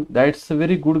good, that's a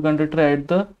very good conductor at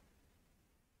the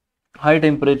high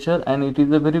temperature and it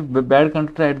is a very bad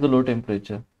conductor at the low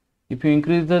temperature. If you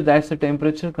increase the that's a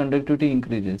temperature conductivity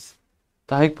increases.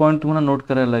 तर हा एक point तुम्हाला note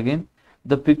करायला लागेल.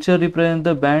 The picture represent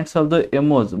the bands of the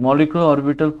एमोज molecular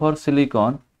orbital for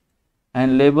silicon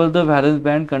and label the valence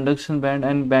band, conduction band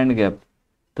and band gap.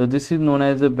 So this is known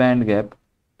as a band gap.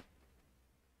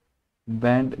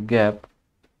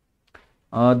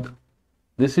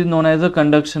 This is known as a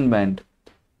conduction band.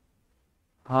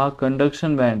 हा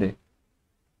conduction band है.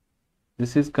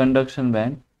 This is conduction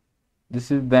band.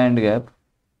 This is band gap.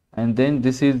 And then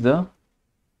this is the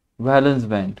valence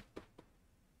band.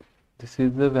 This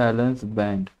is the valence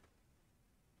band.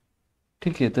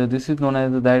 ठीक है, तो this is known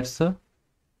as that's a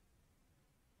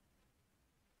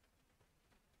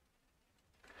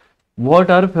what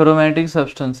are फेरोमॅटिक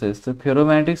substances. तर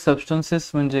फेरोमॅटिक substances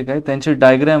म्हणजे काय, त्यांचे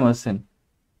diagram असेल.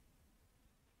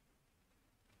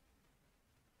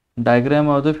 Diagram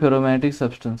of the फेरोमॅटिक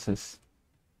substances.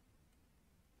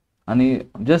 आणि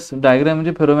just diagram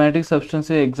म्हणजे फेरोमॅग्नेटिक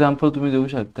सबस्टन्सचे एक्झाम्पल तुम्ही देऊ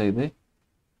शकता इथे.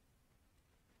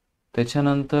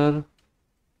 त्याच्यानंतर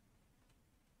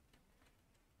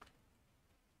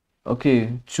okay,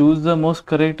 choose the most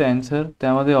correct answer.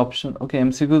 त्यामध्ये option okay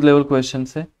MCQ level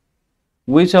questions आहे.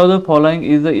 Which of the following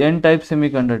is the N type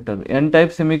semiconductor. N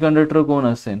type semiconductor कोण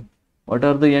असेल? What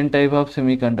are the N type of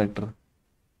semiconductor?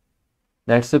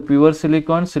 That's a pure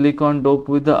silicon, silicon doped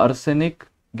with the arsenic,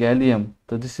 gallium.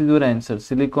 So this is your answer,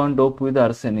 silicon doped with the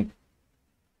arsenic.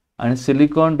 And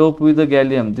silicon doped with the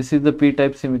gallium, this is the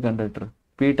p-type semiconductor.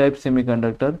 P-type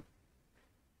semiconductor.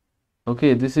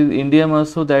 Okay, this is indium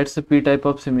also, that's a p-type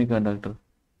of semiconductor.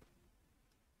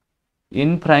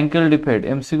 In Frankel defect,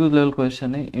 MCQ level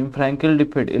question है. In Frankel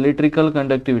defect, electrical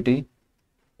conductivity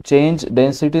change,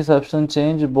 density substance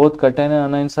change, both cation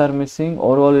and anions are missing,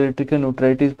 overall electrical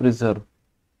neutrality is preserved.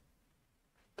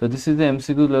 So this is the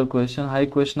MCQ level question, high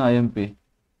question IMP.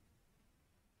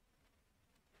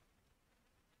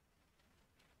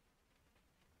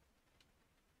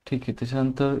 ठीक आहे,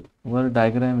 त्याच्यानंतर वर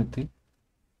diagram येते.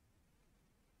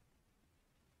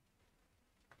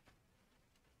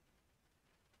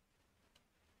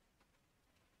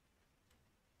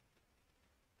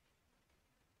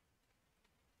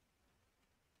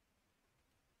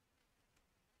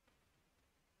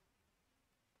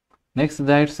 Next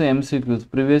that's MCQs,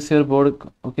 previous year board.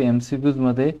 Okay, MCQs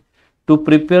मध्ये to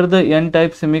prepare the N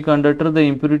type semiconductor the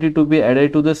impurity to be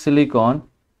added to the silicon.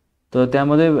 तर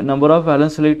त्यामध्ये number of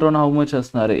valence electron how much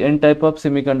असणार आहे N type of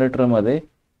सेमीकंडक्टरमध्ये.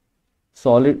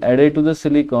 Solid added to the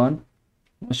silicon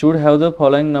should have the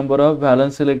following number of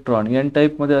valence electron. N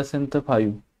type मध्ये असेल तर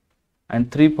 5 and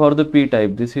 3 for the P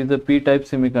type. This is the P type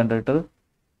semiconductor.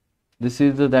 This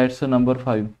is the that's the number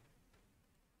 5.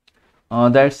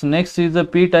 That's next is the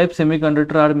P type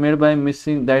semiconductor are made by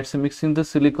mixing the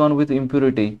silicon with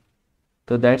impurity.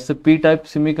 So that's the P type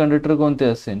semiconductor कोणते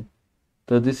असेल?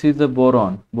 So this is the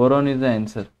boron. Boron is the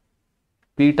answer.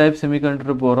 P type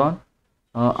semiconductor boron.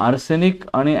 Arsenic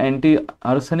आणि anti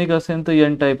arsenic असेल तर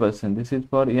N type असेल. This is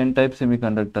for an type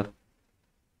semiconductor.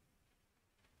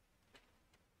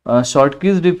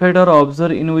 शॉर्टकीज defect are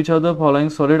observe in which of the following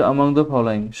solid among the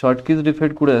following. शॉर्टकीज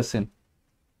defect कुठे असेल?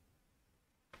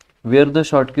 Wear the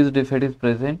शॉर्टकीज defect is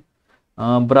present?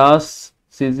 Brass,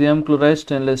 caesium chloride,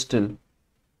 stainless steel.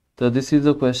 तर this is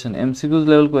the question, MCQs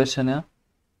level question आहे.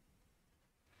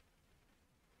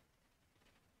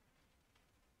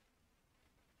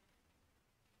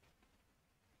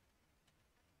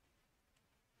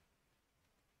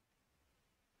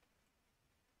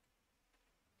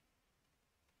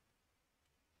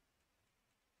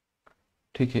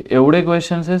 ठीक आहे, एवढे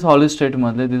questions आहे solid state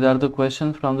मधले. These are the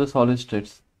questions from the solid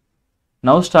states.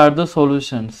 Now start the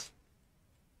solutions.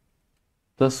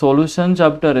 तर solution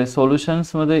chapter आहे.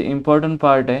 Solutions मध्ये इम्पॉर्टंट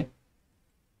पार्ट आहे.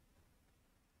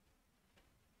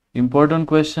 Important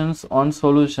questions on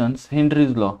solutions.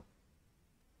 Henry's law.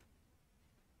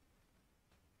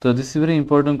 तर this is very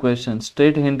important question.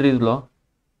 State Henry's law.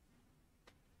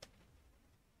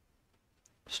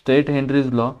 State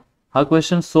Henry's law. हा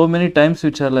question so many times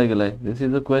विचारला गेला आहे. This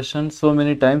is a question so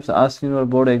many times asked in your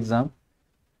board exam.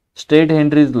 State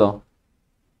Henry's law.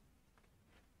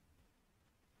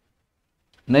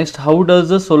 Next, how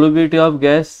does the solubility of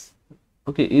gas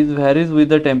okay is varies with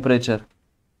the temperature.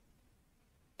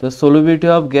 तर solubility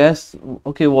of gas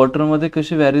okay वॉटरमध्ये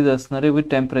कशी varies असणार आहे with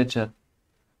temperature.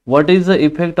 What is the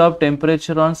effect of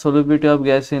temperature on solubility of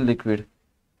gas in liquid.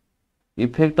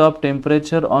 Effect of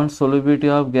temperature on solubility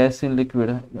of gas in liquid.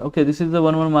 Okay, this is the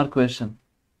 1 mark question.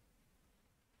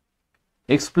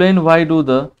 Explain why do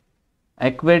the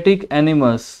aquatic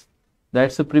animals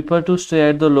that's prefer to stay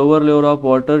at the lower layer of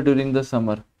water during the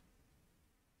summer.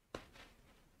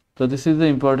 So this is the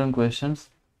important questions.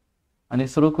 आणि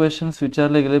सर्व questions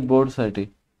विचारले गेले board साठी.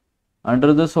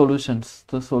 Under the solutions,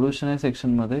 तर solution आहे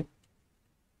section मध्ये.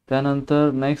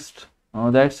 त्यानंतर next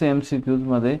that's MCQs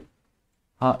मध्ये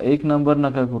हा 1 नंबर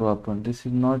नका करू आपण. दिस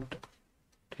इज नॉट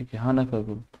ठीक आहे, हा नका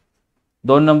करू.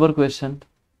 2 number question.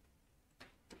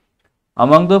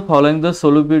 Among the following the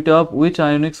solubility of which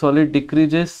ionic solid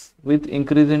decreases with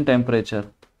increase in temperature.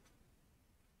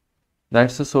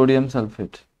 That's a sodium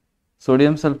sulphate.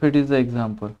 Sodium sulphate is the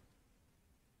example.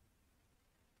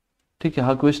 ठीक आहे,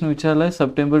 हा क्वेश्चन विचारला आहे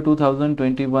सप्टेंबर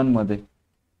 2021 मध्ये.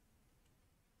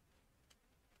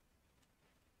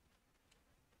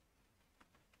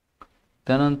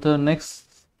 त्यानंतर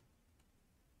next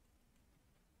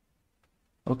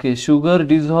okay sugar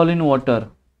dissolve in water.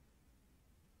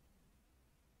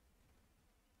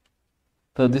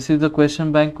 तर this is the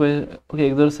question bank okay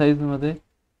exercise मध्ये.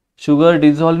 Sugar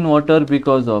dissolve in water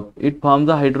because of it form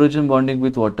the hydrogen bonding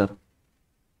with water.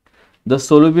 The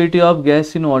solubility of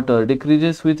gas in water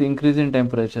decreases with increase in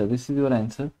temperature. This is your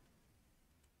answer.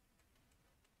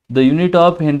 The unit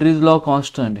of Henry's law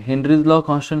constant. Henry's law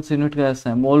constant unit क्या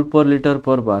है? Mole per liter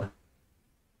per bar.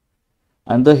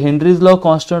 And the Henry's law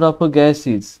constant of a gas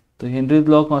is. The Henry's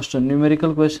law constant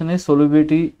numerical question is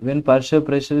solubility when partial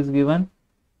pressure is given.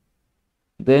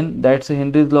 Then that's a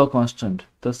Henry's law constant.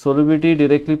 The solubility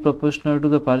directly proportional to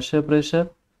the partial pressure,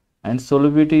 and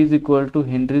solubility is equal to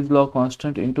Henry's law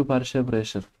constant into partial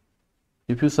pressure.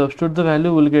 If you substitute the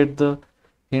value, we'll get the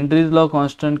Henry's law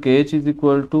constant Kh is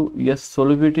equal to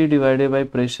solubility divided by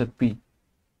pressure P.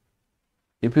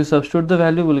 If you substitute the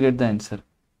value, we'll get the answer.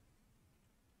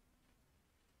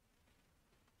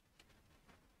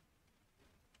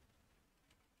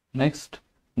 Next,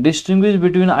 distinguish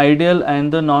between ideal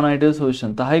and the non-ideal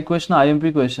solution. तर हा एक question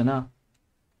IMP question हा.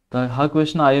 तर हा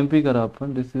question IMP करा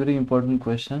आपण. This is very important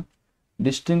question.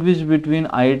 Distinguish between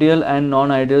ideal and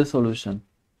non-ideal solution.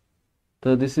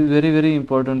 तर this is very very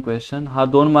important question. हा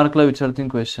 2 मार्कला विचारतील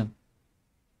question.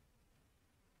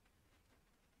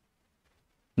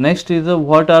 Next is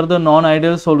what are the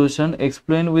non-ideal solution?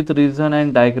 Explain with reason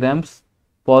and diagrams.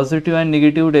 Positive and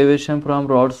negative deviation from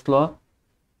Rod's law.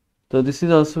 So this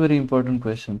is also very important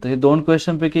question. तर हे 2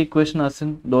 question पैकी एक question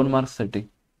असेल 2 marks साठी.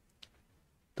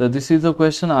 तर this is a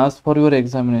question asked for your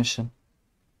examination.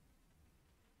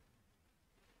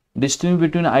 Distinguish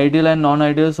between ideal and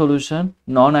non-ideal solution.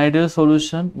 Non-ideal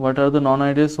solution. What are the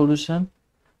non-ideal solution?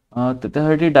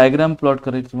 त्यासाठी diagram plot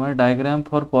करायची तुम्हाला. Diagram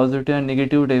for positive and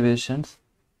negative deviations.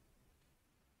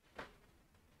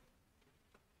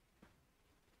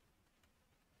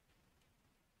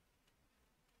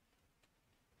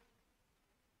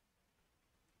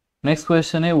 Next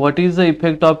question is what is the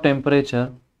effect of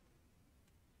temperature?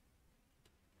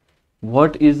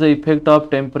 What is the effect of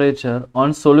temperature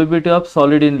on solubility of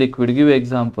solid in liquid? Give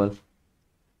example.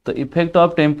 The effect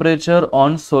of temperature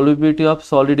on solubility of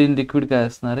solid in liquid काय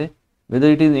असणार आहे?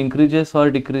 Whether it is increases or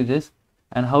decreases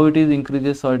and how it is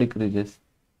increases or decreases.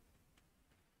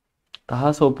 तर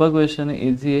हा सोपा question आहे,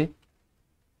 easy आहे.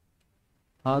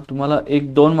 हा तुम्हाला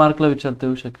 1-2 मार्कला विचारता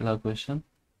येऊ शकेल हा क्वेश्चन.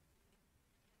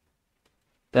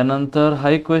 त्यानंतर हा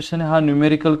एक क्वेश्चन आहे, हा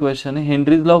न्यूमेरिकल क्वेश्चन आहे.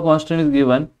 Henry's law constant is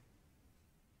given.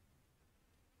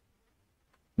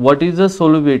 What is the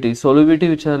solubility? Solubility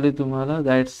विचारली तुम्हाला.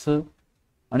 दॅट्स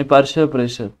आणि partial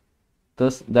pressure.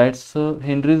 thus that's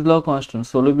Henry's law constant.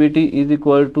 Solubility is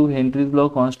equal to Henry's law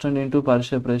constant into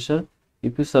partial pressure.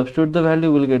 If you substitute the value,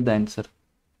 you will get the answer.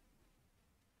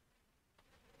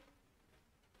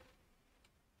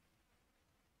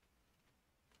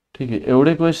 ठीक है,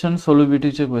 एवढे question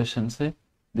सोल्युबिलिटीचे questions आहे.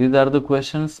 These are the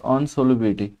questions on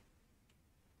solubility.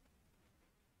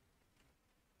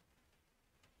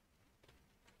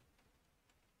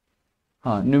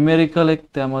 हाँ, numerical एक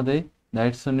त्यामध्ये,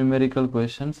 that's the numerical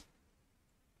questions.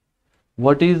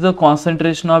 What is the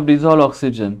concentration of dissolved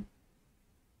oxygen?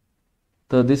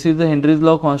 So this is the Henry's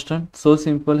law constant. So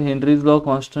simple, Henry's law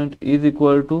constant is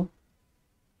equal to,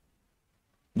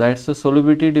 that's the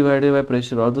solubility divided by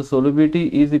pressure, or the solubility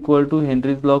is equal to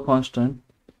Henry's law constant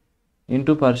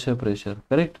into partial pressure.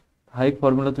 Correct? हा एक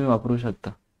formula तुम्ही वापरू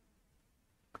शकता.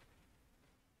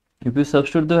 If you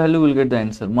substitute the value, you will get the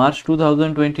answer. March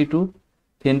 2022,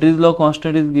 Henry's law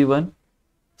constant is given.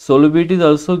 Solubility is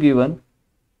also given.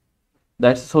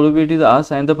 That's solubility is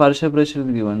asked and the partial pressure is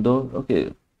given. Though,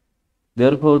 okay.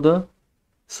 Therefore, the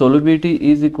solubility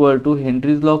is equal to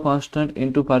Henry's law constant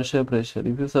into partial pressure.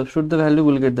 If you substitute the value, you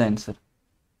will get the answer.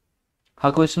 हा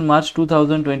question मार्च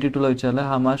 2022 ला विचारला,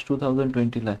 हा मार्च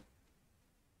 2020 ला.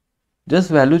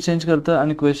 Just value change करता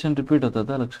आणि question repeat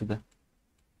होतात, लक्ष द्या.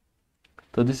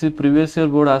 तर this is previous year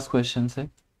board आज क्वेश्चन्स आहे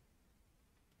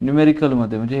न्यूमेरिकल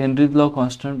मध्ये, म्हणजे Henry's law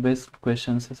constant based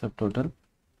questions आहे सब टोटल.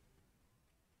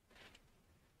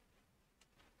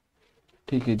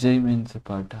 ठीक आहे, जेई मेनचे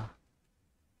पार्ट हा.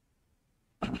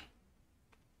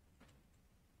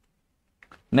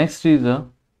 नेक्स्ट इज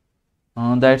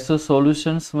दॅट्स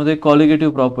सोल्युशन्स मध्ये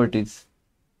कॉलिगेटिव्ह प्रॉपर्टीज.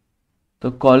 तर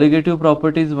कॉलिगेटिव्ह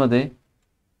प्रॉपर्टीज मध्ये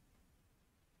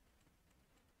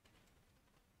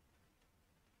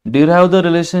derive the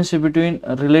relationship between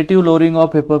relative lowering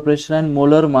of vapor pressure and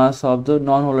molar mass of the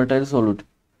non-volatile solute.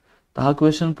 तर हा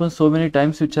क्वेश्चन पण so many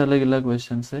times विचारला गेला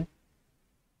क्वेश्चन आहे.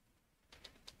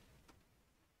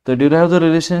 तर derive the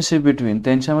relationship between,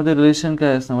 त्यांच्यामध्ये रिलेशन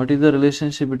काय असणार? What is the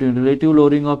relationship between relative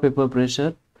lowering of vapor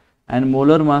pressure and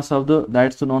molar mass of the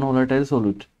that's the non-volatile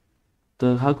solute?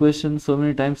 तर हा क्वेश्चन so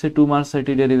many times आहे, 2 marks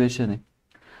साठी डेरिवेशन आहे.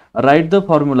 Write the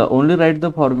formula, only write the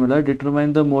formula,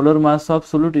 determine the molar mass of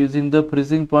solute using the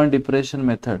freezing point depression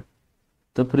method.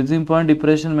 The freezing point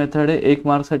depression method है 1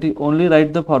 mark साठी, only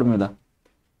write the formula.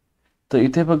 तर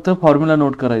इथे फक्त formula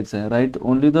note करायचा आहे. Right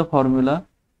only the formula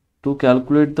to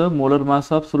calculate the molar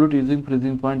mass of solute using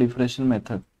freezing point differential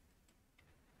method.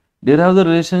 Derive the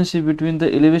relationship between the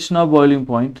elevation of boiling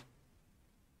point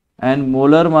and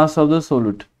molar mass of the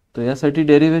solute. तर यासाठी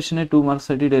derivation आहे, 2 marks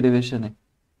साठी derivation आहे.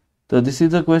 तर this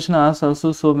is a question asked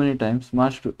also so many times,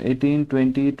 March 18,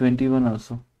 20, 21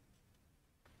 also.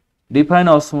 Define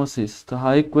osmosis. तर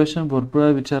हा एक question भरपूर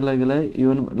वेळा विचारला गेला आहे.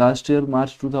 इवन लास्ट इयर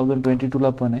मार्च 2022 ला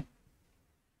पण आहे,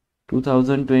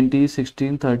 2020,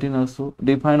 16, 13 also.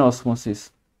 Define osmosis.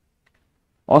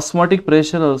 Osmotic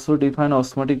pressure also. Define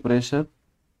osmotic pressure.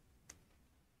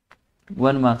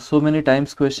 1 mark. So many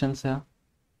times questions आहे.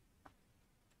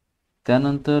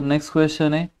 त्यानंतर नेक्स्ट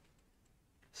क्वेश्चन आहे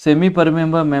semi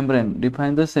permeable membrane.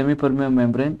 Define the semi permeable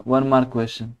membrane. 1 mark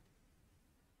question.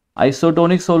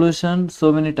 Isotonic solution.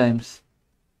 So many times,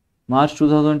 March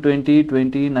 2020,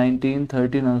 20, 19,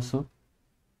 13 also.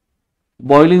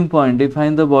 Boiling point.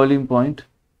 Define the boiling point.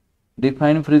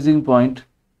 Define freezing point.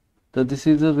 तर this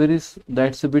is a very,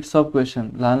 that's a bits of question.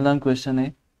 लहान लहान question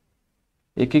आहे,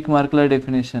 एक एक मार्कला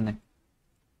definition आहे.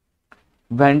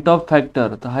 व्हॅन्ट of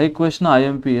factor. तर हा एक क्वेश्चन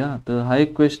IMP आहे. तर हा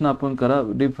एक क्वेश्चन आपण करा.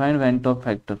 Define व्हॅन्ट of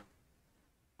factor.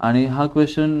 आणि हा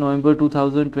क्वेश्चन नोव्हेंबर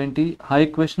 2020. हा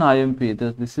एक क्वेश्चन IMP आहे.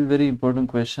 तर this is very important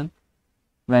question.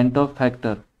 व्हॅन्ट of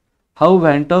factor. How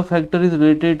व्हॅन्ट of factor is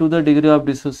related to the degree of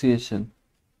dissociation.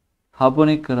 हा पण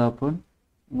एक करा आपण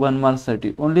 1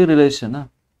 मार्क्ससाठी. ओनली रिलेशन हा,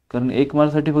 कारण 1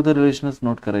 मार्क्ससाठी फक्त रिलेशनच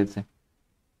नोट करायचे.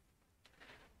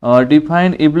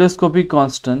 Define इब्लोस्कोपिक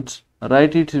constant.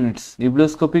 Right it units.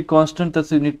 इब्लोस्कोपिक constant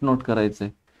त्याचं युनिट नोट करायचं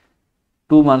आहे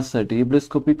 2 मार्क्ससाठी.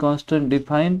 इब्लोस्कोपिक constant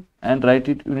define and write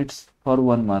it units for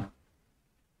 1 mark.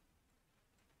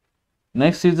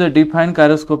 Next is the define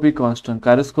कायरोस्कोपिक constant.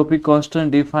 कायरोस्कोपिक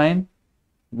constant define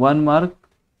 1 mark.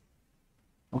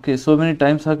 Okay, so many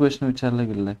times हा question विचारला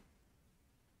गेलेला आहे.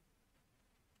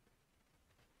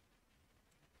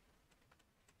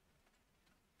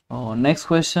 Next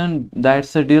question,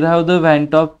 that's derive the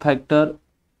Van't Hoff factor,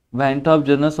 Van't Hoff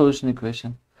general solution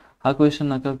equation. हा question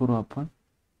नका करू आपण,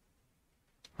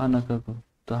 हा नका करू.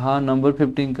 तर हा नंबर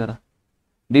 15 करा.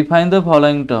 Define the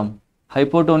following term.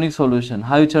 Hypotonic solution.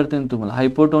 हा विचारते ना तुम्हाला.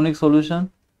 Hypotonic solution,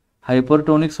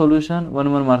 hypertonic solution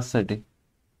 1 marks साठी.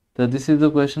 तर this is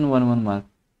the question 1 mark.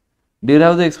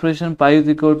 Derive the expression pi is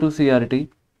equal to CRT.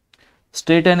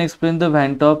 State and explain the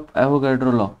Van't Hoff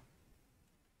Avogadro law.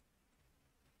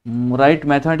 Write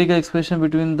mathematical expression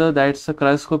between the, that's the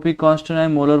cryoscopic constant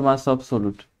and molar mass of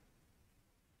solute.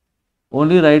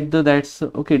 Only write the, that's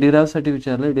okay. Derive साठी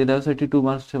विचारलंय. Derive साठी 2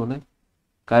 marks ठेवलंय.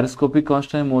 Cryoscopic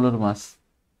constant and molar mass.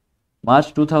 March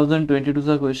 2022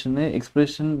 चा question आहे.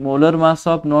 Expression molar mass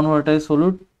of non व्होलाटाइल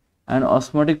solute and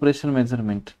osmotic pressure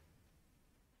measurement.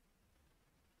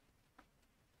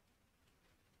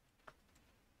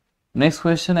 Next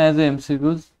question as a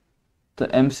MCQs.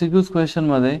 तर MCQs question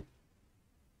मध्ये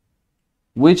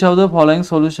which of the following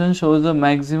solution shows the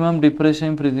maximum depression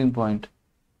in freezing point?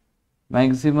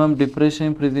 Maximum depression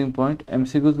in freezing point.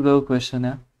 MCQs level question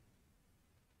है.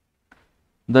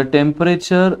 The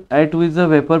temperature at which the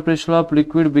vapor pressure of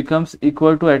liquid becomes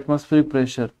equal to atmospheric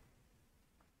pressure.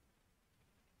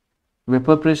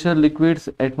 Vapor pressure, liquids,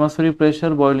 atmospheric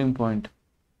pressure, boiling point.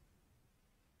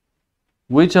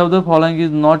 Which of the following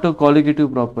is not a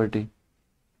colligative property?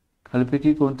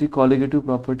 खालीपैकी कोणती colligative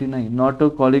property नाही. Not a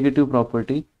colligative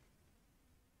property.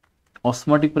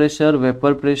 Osmotic pressure,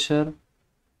 vapour pressure,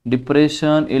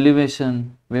 depression, elevation,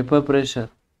 vapour pressure,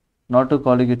 not a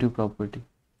colligative property.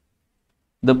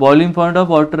 The boiling point of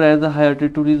water as a hi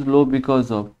altitude is low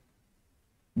because of.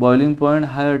 Boiling point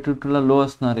हाय अल्टिट्यूडला लो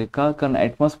असणार आहे का? कारण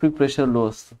atmospheric pressure low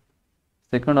असतं.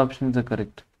 Second option is the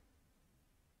correct.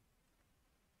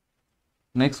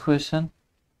 Next question.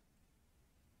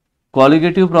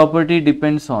 Colligative property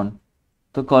depends on.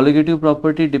 तर colligative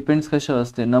property depends कशा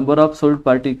असते? Number of salt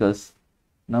particles.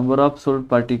 Number of salt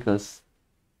particles.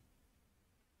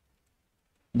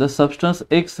 The substance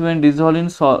X when dissolved in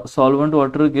solvent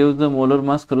water gives the molar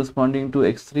mass corresponding to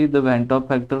X3. The Van't Hoff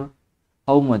factor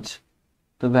how much?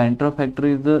 The Van't Hoff factor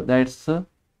is the, that's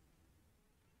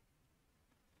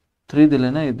 3 दिले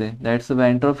ना इथे. That's the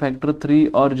Van't Hoff factor 3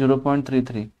 or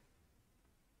 0.33.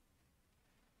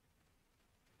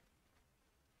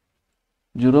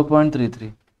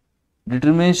 0.33.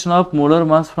 Determination of molar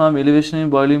mass from elevation in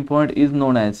boiling point is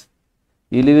known as.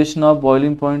 Elevation of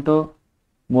boiling point of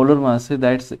molar mass,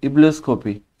 that's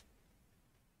iblioscopy.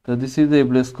 So this is the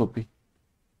iblioscopy.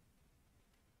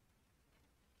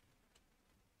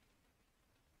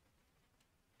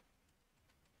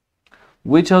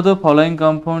 Which of the following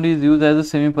compound is used as a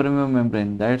semi-permeable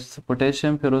membrane? That's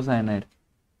potassium ferrocyanide.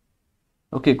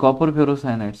 Okay, copper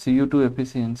ferrocyanide,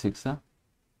 Cu2FeCN6.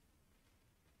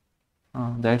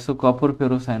 That's a copper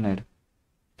ferrocyanide.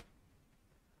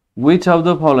 Which of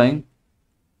the following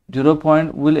 0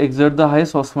 point will exert the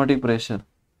highest osmotic pressure?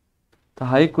 तर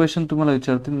हा एक question तुम्हाला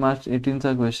विचारतील, मार्च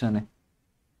 18चा question आहे.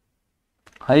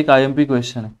 हा एक IMP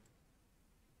question आहे.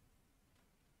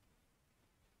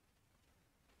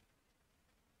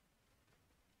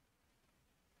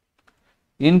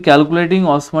 In calculating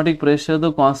osmotic pressure,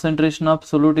 the concentration of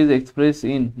solute is expressed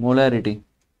in molarity.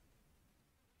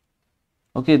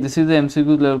 Okay, this is the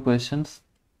MCQ level questions.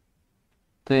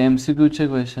 तो MCQ चे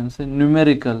क्वेश्चन्स आहे.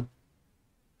 न्यूमेरिकल,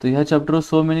 तर ह्या चॅप्टर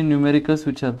सो मेनी न्यूमेरिकल्स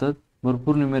विचारतात,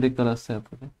 भरपूर न्यूमेरिकल असते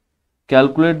आपल्याला.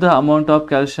 Calculate the amount of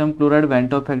calcium chloride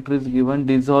व्हॅन्टॉ factor is given,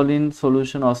 dissolve in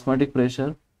solution ऑस्मॅटिक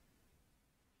pressure.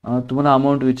 तुम्हाला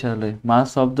amount विचारलंय,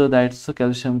 mass of the that's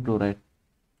calcium chloride.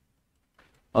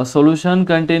 A solution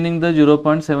containing the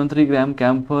 0.73 gram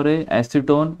camphor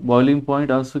acetone, boiling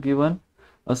point also given.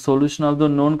 A solution of the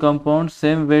known compound,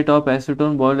 same weight of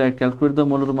acetone boiled at, calculate the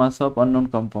molar mass of unknown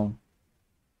compound.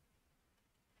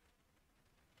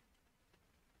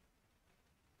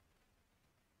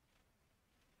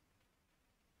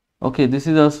 Okay, this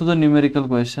is also the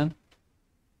numerical question.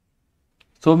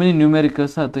 So many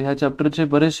numericals आहेत, तर ह्या चॅप्टरचे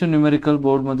बरेचसे numerical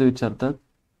board मध्ये विचारतात.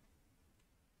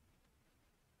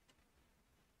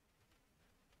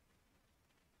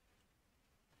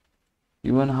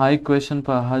 Even हा एक question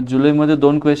पहा, हा जुलैमध्ये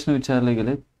 2 क्वेश्चन विचारले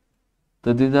गेले,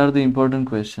 तर these are the important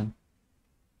question.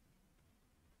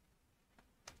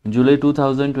 July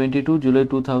 2022, July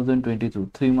 2022,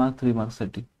 3 marks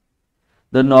साठी.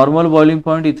 The normal boiling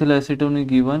point ethyl acetone is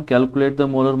given, calculate the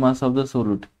molar mass of the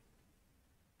solute.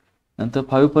 नंतर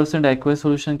 5% aqueous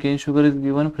solution cane sugar is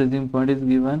given, freezing point is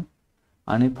given,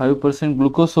 आणि 5%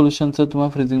 glucose solution चा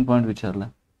तुम्हाला freezing point विचारला.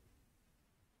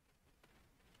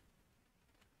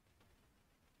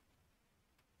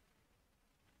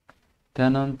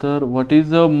 त्यानंतर what is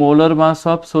the molar mass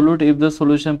of solute if the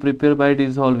solution prepared by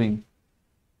dissolving?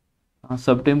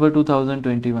 September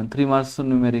 2021, 3 marks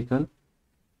numerical.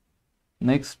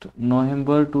 Next,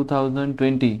 November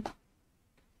 2020.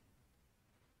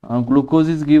 Glucose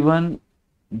is given,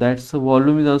 that's the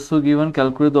volume is also given,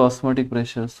 calculate the osmotic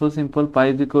pressure. So simple, pi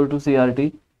is equal to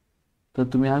CRT. तर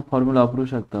तुम्ही हा formula वापरू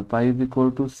शकता, pi is equal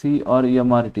to C or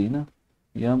MRT ना,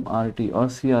 MRT or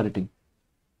CRT.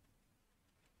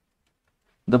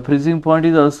 The freezing point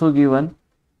is also given,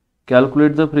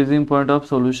 calculate the freezing point of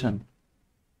solution.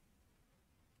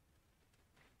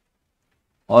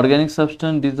 Organic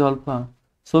substance dissolve.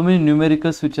 So many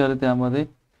numericals विचारले त्यामध्ये,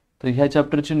 तर ह्या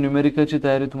चॅप्टरची न्यूमेरिकलची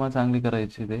तयारी तुम्हाला चांगली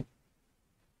करायची आहे,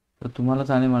 तर तुम्हाला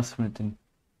चांगले मार्क्स मिळतील.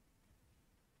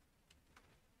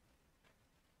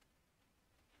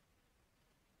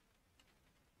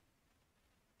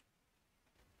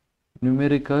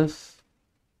 Numericals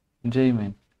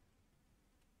JEE-Main.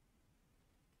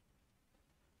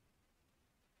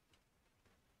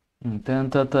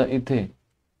 त्यानंतर आता इथे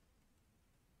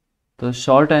तर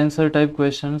शॉर्ट आन्सर टाइप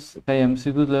क्वेश्चन्स, काही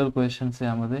MCQ लेवल क्वेश्चन्स आहे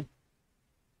यामध्ये.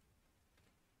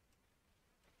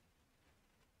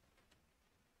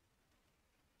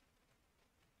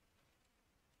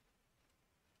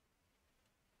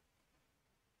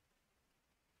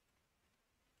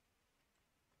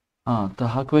 तर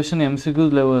हा क्वेश्चन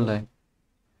MCQ लेवल आहे.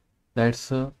 That's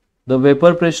the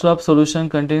vapor pressure of solution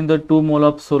containing the 2 mole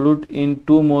of solute in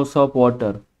 2 moles of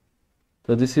water.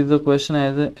 So this is the question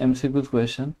as a MCQ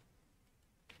question.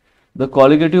 The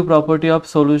colligative property of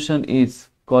solution is,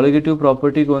 colligative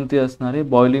property कोणती असणार आहे?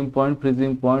 Boiling point,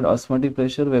 freezing point, osmotic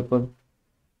pressure, vapor.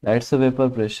 That's a vapor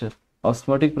pressure.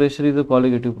 Osmotic pressure is a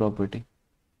colligative property.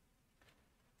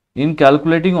 In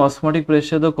calculating osmotic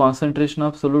pressure, the concentration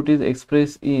of solute is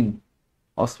expressed in,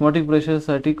 osmotic pressure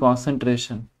साठी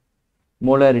concentration,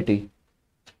 molarity.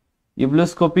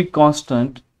 Ebullioscopic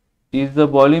constant is the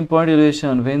boiling point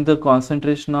elevation when the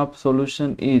concentration of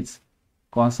solution is,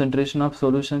 concentration of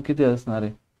solution किती असणार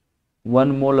आहे?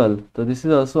 1 molal. तर this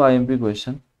is also IMP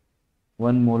question,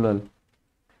 1 molal.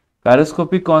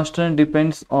 Pyroscopic constant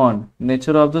depends on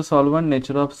nature of the solvent,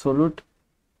 nature of solute,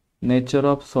 nature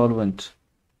of solvent.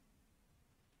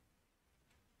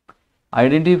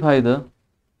 Identify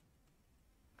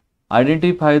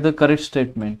the correct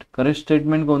statement. Correct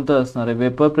statement कोणतं असणार आहे?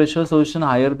 Vapor pressure solution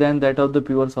higher than that of the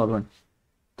pure solvent.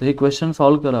 तर हे question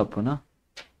solve करा आपण ना.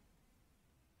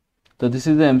 तर this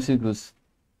is the MCQs.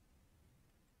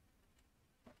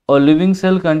 A living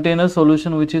cell contains a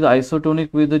solution which is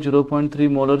isotonic with the 0.3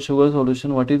 molar sugar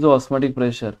solution. What is the osmotic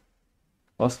pressure?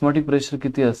 Osmotic pressure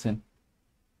किती असेल?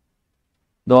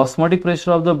 The osmotic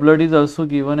pressure of the blood is also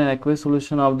given. An aqueous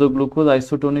solution of the glucose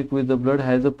isotonic with the blood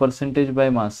has a percentage by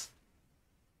mass.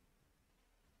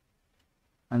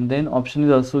 and then option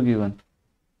is also given.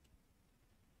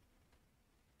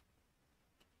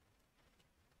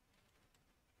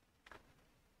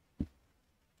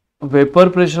 Vapor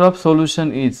pressure of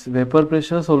solution is, vapor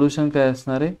pressure solution काय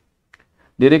असणार आहे,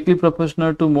 directly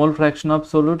proportional to mole fraction of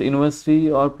solute,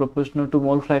 inversely or proportional to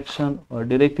mole fraction, or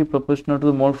directly proportional to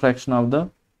the mole fraction of the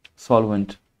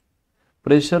solvent.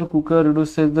 Pressure cooker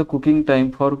reduces the cooking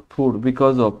time for food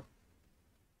because of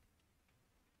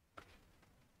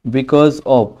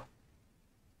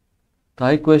तो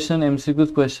हा question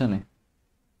MCQ question है.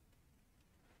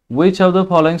 Which of the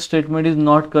following statement is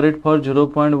not correct for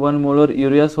 0.1 molar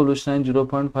urea solution and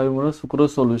 0.5 molar sucrose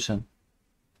solution?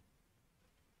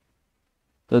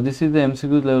 So this is the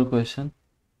MCQ level question.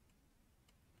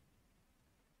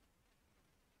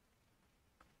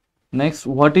 Next,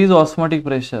 what is osmotic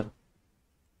pressure?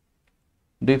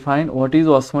 Define what is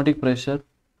osmotic pressure.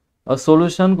 A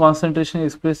solution concentration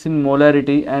expressed in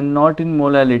molarity and not in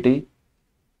molality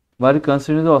while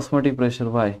considering the osmotic pressure.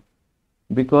 Why?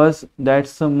 Because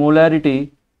that's the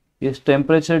molarity is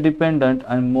temperature dependent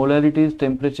and molality is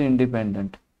temperature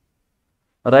independent.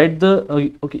 Write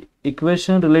the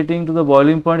equation relating to the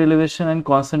boiling point elevation and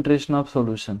concentration of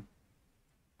solution.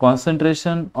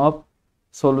 Concentration of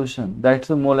solution, that's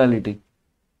the molality.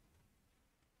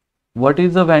 What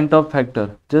is the Van 't Hoff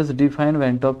factor? Just define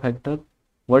Van 't Hoff factor.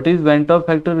 What is Van 't Hoff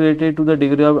factor related to the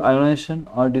degree of ionization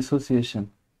or dissociation?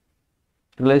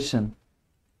 Relation.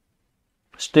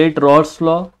 State Raoult's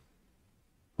law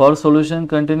for solution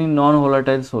containing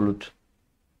non-volatile solute.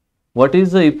 What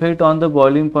is the effect on the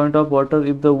boiling point of water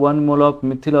if the 1 mole of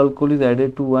methyl alcohol is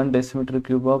added to 1 decimeter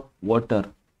cube of water,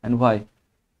 and why?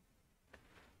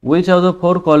 Which of the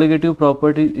 4 colligative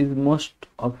properties is most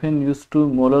often used to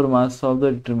molar mass of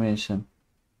the determination?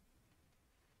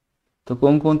 तो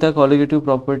कोणकोणत्या colligative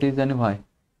properties and why?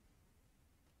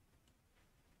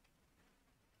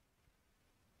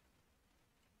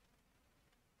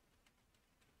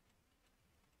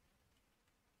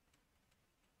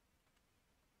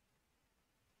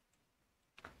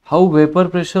 How vapor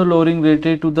pressure lowering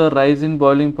related to the rise in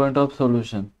boiling point of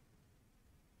solution?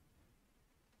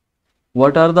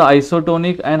 What are the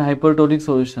isotonic and hypertonic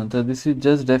solutions? So this is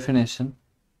just definition.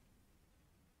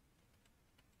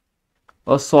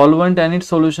 A solvent and its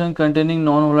solution containing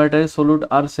non-volatile solute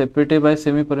are separated by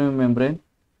semi-permeable membrane.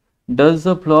 Does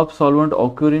the flow of solvent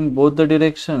occur in both the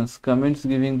directions? Comments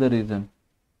giving the reason.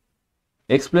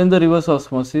 Explain the reverse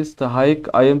osmosis. The high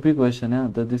IMP question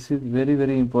है. That this is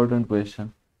very important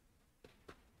question.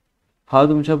 हा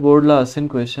तुमच्या बोर्डला असेल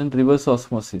question. Reverse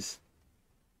osmosis.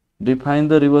 Define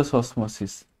the reverse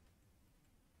osmosis.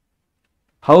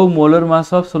 How molar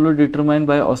mass of solute determined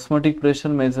by osmotic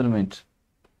pressure measurement?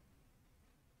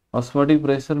 Osmotic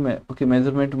pressure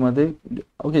measurement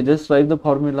मध्ये just write the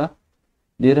formula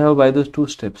derived by those 2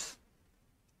 steps.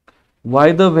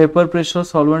 Why the vapor pressure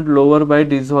solvent lower by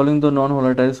dissolving the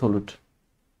non-volatile solute?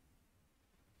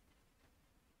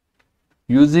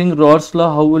 Using Raoult's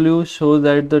law, how will you show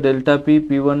that the delta P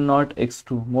P1 not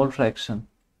X2 mole fraction?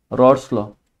 Raoult's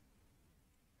law.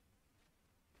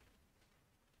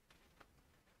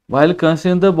 While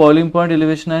considering the boiling point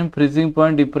elevation and freezing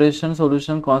point depression,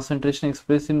 solution concentration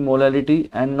expressed in molality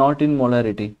and not in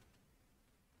molarity.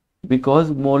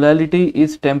 Because molality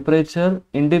is temperature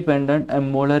independent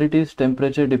and molarity is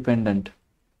temperature dependent.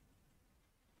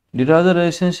 Derive the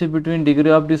relationship between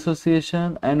degree of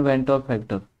dissociation and Van 't Hoff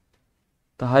factor.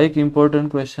 तो हा एक important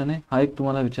question आहे. हा एक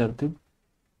तुम्हाला विचारतील.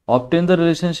 Obtain the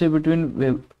relationship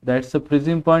between that's the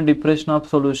freezing point depression of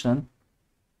solution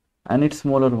and it's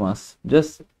molar mass.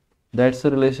 Just that's the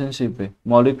relationship आहे.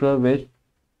 Molecular weight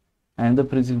and the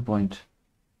freezing point.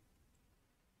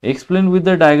 Explain with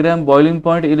the diagram boiling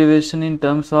point elevation in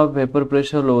terms of vapour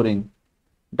pressure lowering.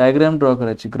 Diagram draw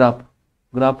करायची.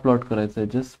 Graph plot करायचं आहे.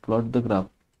 Just plot the graph.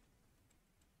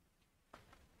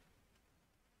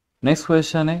 Next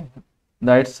question आहे.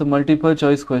 That's a multiple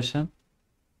choice question.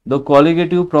 The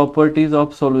colligative properties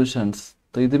of solutions.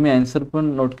 तो इथे मी answer पण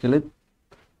note केलेत.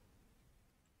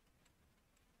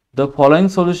 The following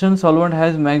solution solvent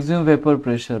has maximum vapor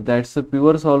pressure. That's a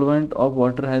pure solvent of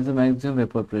water has a maximum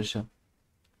vapor pressure.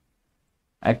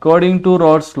 According to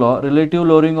Raoult's law, relative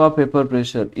lowering of vapor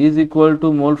pressure is equal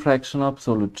to mole fraction of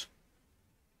solute.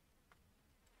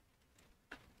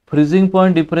 Freezing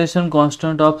point depression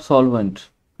constant of solvent.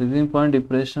 Freezing point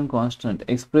depression constant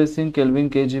expressed in Kelvin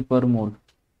kg per mole.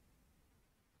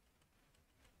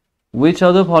 Which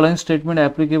of the following statement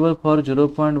applicable for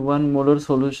 0.1 molar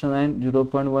solution and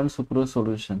 0.1 sucrose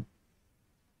solution?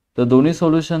 तर दोन्ही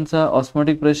सोल्युशनचा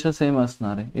osmotic pressure same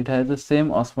असणार आहे. It has the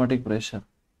same osmotic pressure.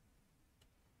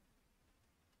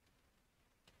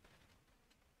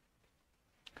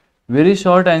 Very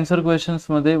short answer questions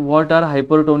मध्ये what are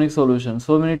hypertonic solutions?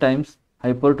 So many times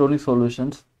hypertonic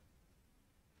solutions.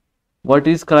 What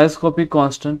is cryoscopic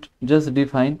constant? Just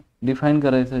define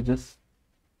करायचं just.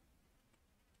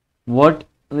 What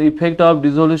the effect of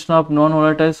dissolution of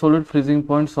non-volatile solid freezing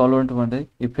point solvent मध्ये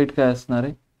effect काय असणार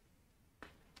आहे?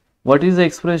 What is the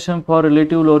expression for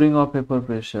relative lowering of vapor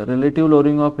pressure? Relative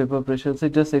lowering of vapor pressure से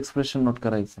just expression note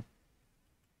करायचं.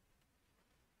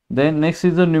 Then next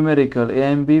is the numerical. A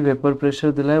and B vapor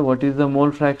pressure दिला है. What is the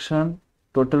mole fraction?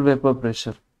 Total vapor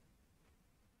pressure.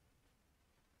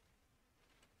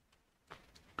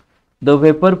 The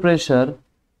vapor pressure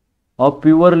of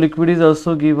pure liquid is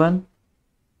also given.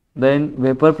 Then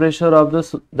vapor pressure of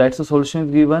the that's the solution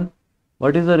is given.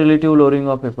 What is the relative lowering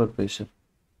of vapor pressure?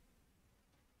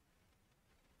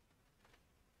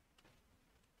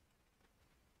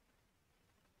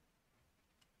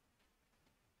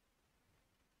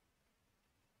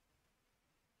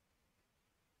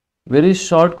 Very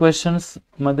short questions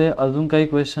मध्ये अजून काही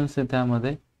questions आहेत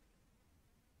त्यामध्ये.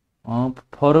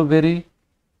 For a very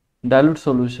dilute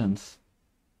solutions.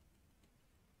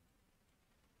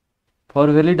 For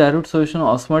very dilute solution,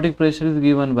 osmotic pressure is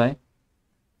given by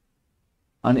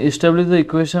and establish the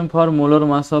equation for molar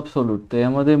mass of solute. तर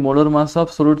यामध्ये molar mass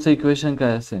of solute चे equation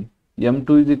काय असेल?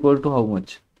 M2 is equal to how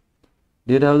much?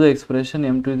 Do you have the expression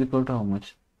M2 is equal to how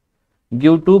much?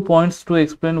 Give 2 points to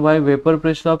explain why vapor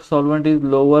pressure of solvent is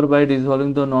lower by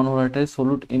dissolving the non-volatile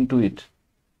solute into it.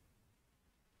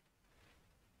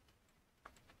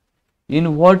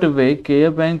 In what way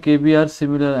Kf and Kb are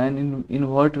similar and in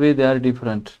what way they are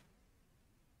different?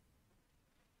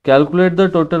 Calculate the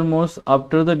total moles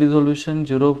after the dissolution.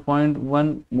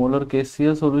 0.1 molar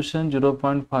KCl solution,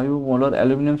 0.5 molar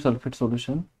aluminum sulfate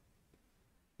solution.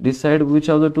 Decide which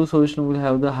of the two solutions will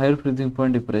have the higher freezing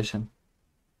point depression.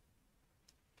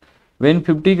 When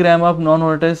 50 gram of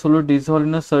non-volatile solute dissolved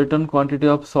in a certain quantity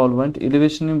of solvent,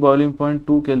 elevation in boiling point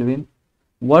 2 Kelvin,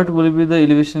 what will be the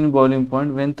elevation in boiling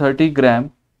point when 30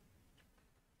 gram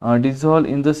dissolved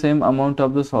in the same amount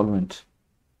of the solvent?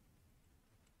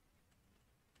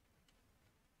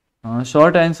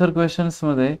 Short answer questions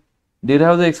मध्ये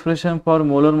derive the expression for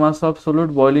molar mass of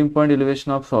solute, boiling point,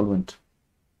 elevation of solvent.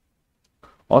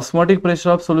 Osmotic pressure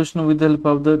of solution with the help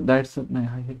of the that's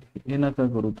नाही हे नका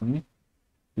करू तुम्ही.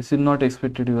 This is not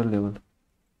expected your level.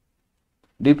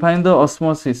 Define the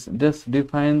osmosis. Just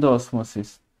define the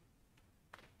osmosis.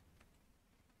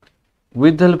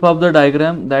 With the help of the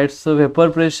diagram, that's the vapor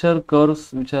pressure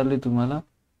curves विचारली तुम्हाला.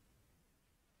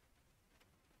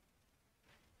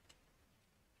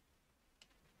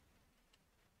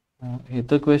 हे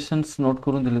तर questions note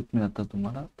करून दिलेत मी आता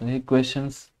तुम्हाला. तर हे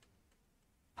क्वेश्चन्स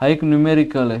हा एक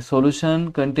न्यूमेरिकल आहे. Solution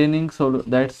containing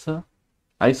that's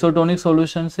isotonic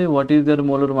solution say what is their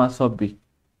molar mass of B.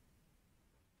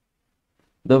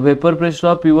 The vapor pressure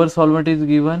of pure solvent is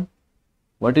given.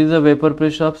 What is the vapor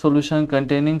pressure of solution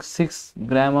containing 6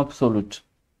 gram of solute?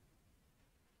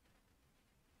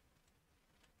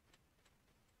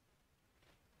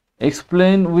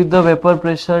 Explain with the vapor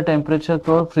pressure, temperature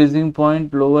curve, freezing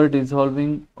point, lower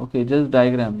dissolving. Okay, just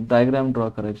diagram draw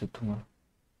करायचे तुम्हाला.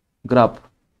 Graph.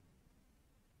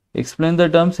 Explain the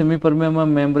term semi-permeable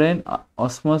membrane,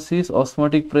 osmosis,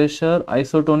 osmotic pressure,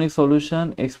 isotonic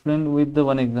solution. Explain with the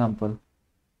one example.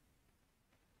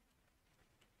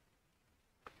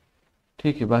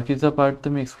 ठीक आहे, बाकीचा part तर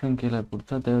मी explain केला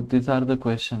पुढचा. These are the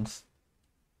questions.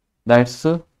 That's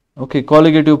okay.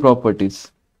 Colligative properties.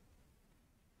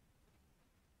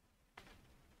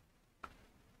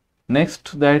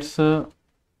 Next, that's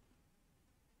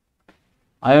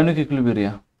ionic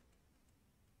equilibria.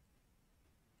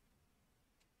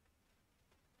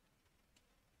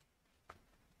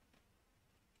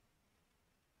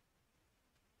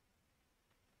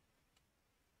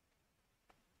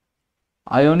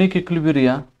 Ionic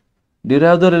equilibria,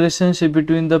 derive the relationship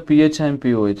between the pH and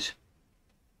pOH.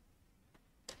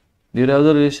 Derive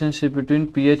the relationship between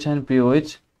pH and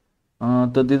pOH.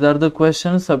 So these are the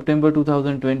questions. September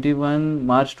 2021,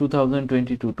 March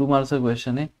 2022. 2 marks a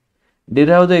question है.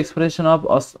 Derive the expression of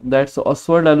that's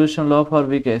Oswald dilution law for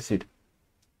weak acid.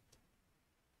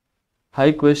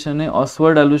 High question है.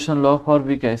 Oswald dilution law for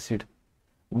weak acid.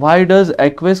 Why does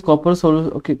aqueous copper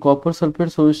solution, okay, copper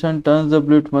sulfate solution turns the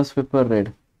blue litmus paper red?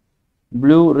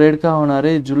 Blue red का होणार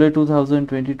है जुलै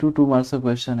 2022. 2 marks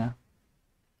question है.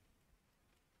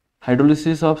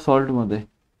 Hydrolysis of salt मध्ये.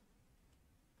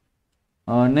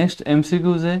 Next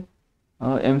MCQs आहे.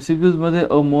 MCQs मध्ये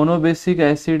monobasic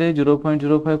acid आहे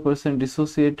 0.05%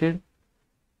 dissociated.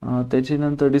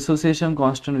 त्याच्यानंतर dissociation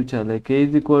constant विचारलंय K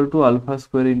is equal to alpha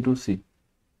square into C.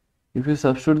 If you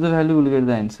substitute the value, you will get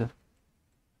the answer.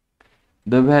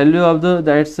 The value of the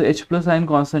that's H plus ion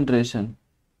concentration.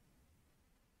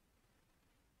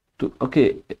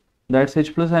 Okay, that's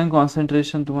H plus ion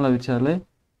concentration तुम्हाला विचारलंय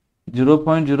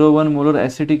 0.01 molar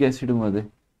acetic acid मध्ये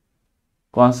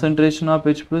concentration of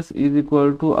H plus is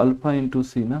equal to alpha into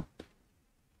सी ना.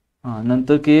 हां,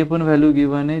 नंतर के पण value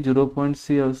given आहे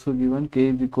 0.c also given के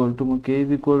is equal to, मग के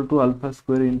is equal to alpha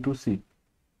square into C.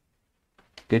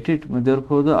 Get it. Mug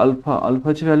therefore the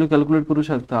अल्फाची value calculate करू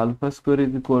शकता. Alpha square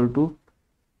is equal to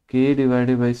के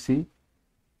divided by C.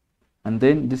 And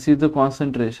then this is the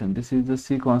concentration, this is the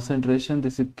C concentration,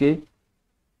 this is K.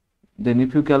 Then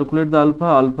if you calculate the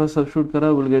alpha substitute kara,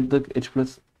 will get the H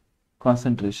plus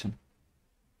concentration.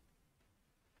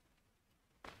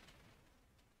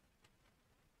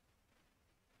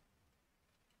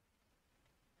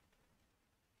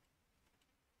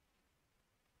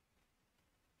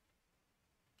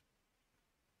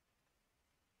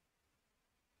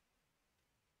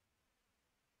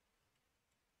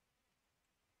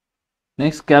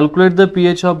 Next, calculate the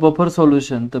pH of buffer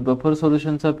solution. The buffer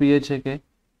solution चा pH है काय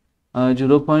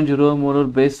 0.0 molar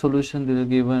base solution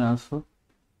given also.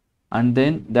 And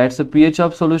then that's the pH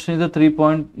of solution is a 3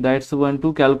 point, that's 1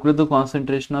 to calculate the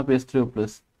concentration of H3O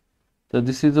plus. So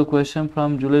this is the question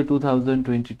from July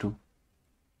 2022.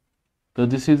 So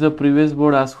this is the previous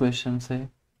board asked question say.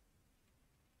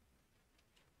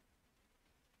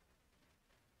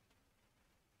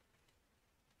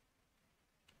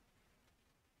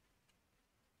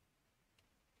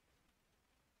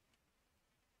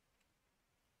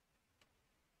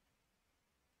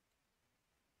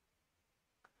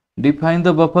 Define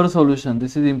the buffer solution.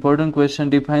 This is important question.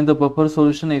 Define the buffer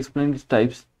solution. Explain its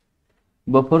types.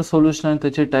 Buffer solution and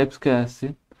त्याचे types काय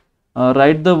असतील?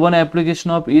 Write the one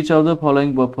application of each of the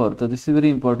following buffer. So this is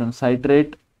very important.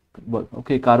 Citrate,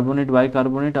 okay, carbonate,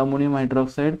 bicarbonate, ammonium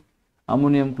hydroxide,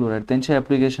 ammonium chloride. त्यांचे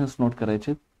applications note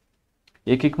करायचे.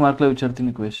 एक मार्कला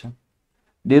विचारतील question.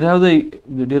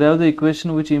 Derive the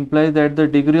equation which implies that the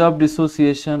degree of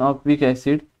dissociation of weak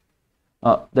acid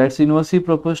that's inversely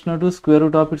proportional to square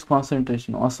root of its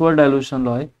concentration. Oswald dilution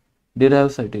law derive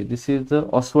साठी. This is the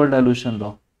Oswald dilution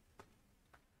law.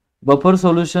 Buffer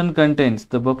solution contains,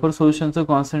 the buffer solution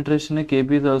concentration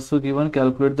Kb is also given.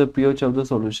 Calculate the pH of the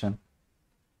solution.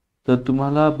 तर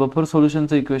तुम्हाला buffer solution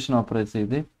equation वापरायचं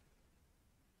इथे.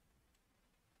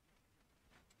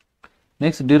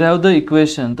 Next, derive the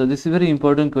equation. So this is very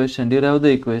important question. Derive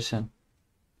the equation.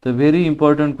 The very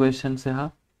important question से हा.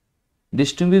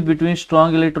 Distinguish between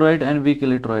strong electrolyte and weak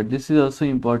electrolyte. This is also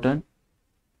important.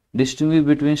 Distinguish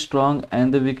between strong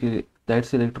and the weak,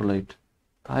 that's electrolyte.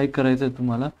 काय करायचं आहे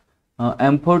तुम्हाला?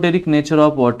 Amphoteric nature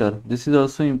of water. This is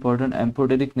also important.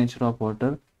 Amphoteric nature of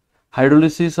water.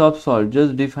 Hydrolysis of salt.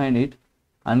 Just define it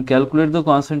and calculate the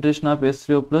concentration of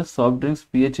H3O plus. Soft drinks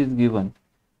pH is given.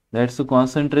 That's the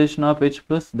concentration of H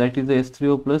plus. That is the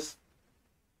H3O plus.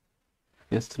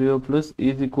 H3O plus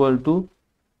is equal to,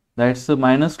 that's the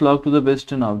minus log to the base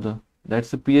 10 of the,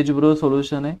 that's the pH bro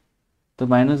solution है तो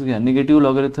minus घ्या negative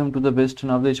logarithm to the base 10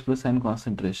 of the H plus ion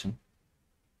concentration.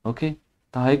 Okay,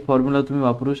 तर हा एक formula तुम्ही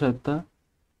वापरू शकता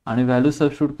आणि व्हॅल्यू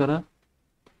सबस्टिट्यूट करा.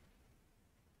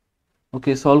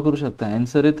 ओके, सॉल्व करू शकता.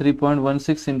 आन्सर आहे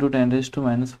 3.16 इंटू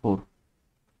 10⁻⁴.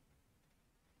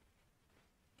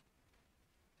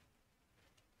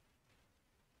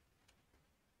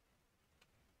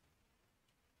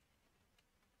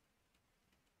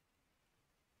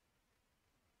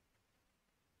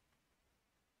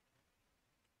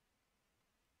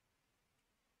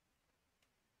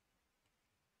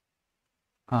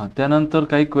 हां, त्यानंतर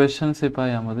काही क्वेश्चन्स आहे पहा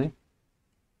यामध्ये.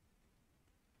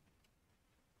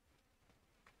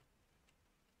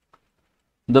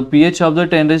 The pH of the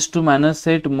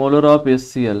 10⁻⁸ molar of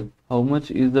HCl. How much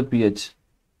is the pH?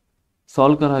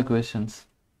 Solve करा questions.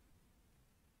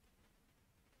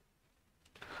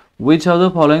 Which of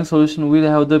the following solution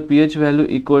will have the pH value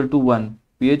equal to 1?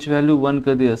 pH value 1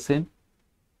 कधी असेल?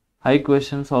 हा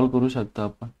क्वेश्चन सॉल्व करू शकता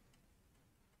आपण.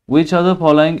 Which of the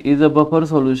following is a buffer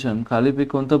solution? खाली पे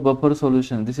कोणतं buffer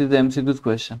solution? This is the MCQ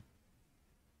question.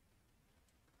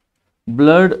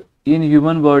 Blood in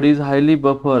human body is highly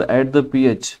buffer at the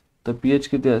pH. The pH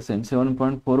किती असेल?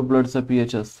 7.4 blood चा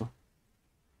pH असतो.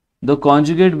 The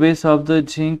conjugate base of the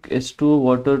zinc H2O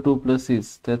water 2 plus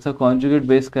is, त्याचा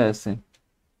conjugate base काय असेल?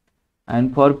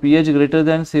 And for pH greater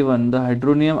than 7, the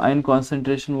hydronium ion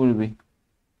concentration will be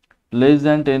less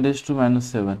than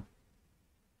 10⁻⁷.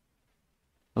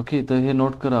 Okay, तर हे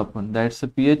note करा आपण. दॅट्स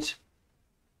pH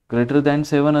ग्रेटर दॅन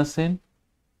 7 असेल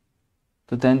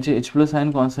तर त्यांचे H plus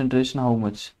ion concentration how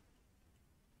much?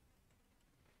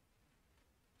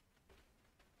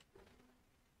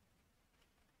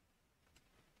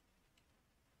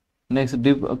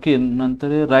 Next okay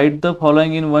नंतर write the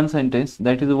following in one sentence,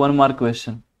 that is 1 mark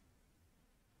question.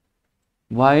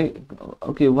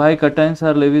 Why cations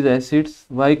are Lewis acids?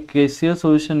 Why KCl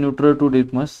solution neutral to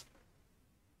litmus?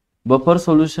 Buffer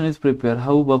solution is prepared.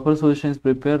 How buffer solution is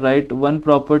prepared? Write one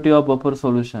property of buffer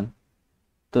solution.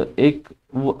 तो एक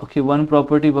one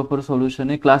property buffer solution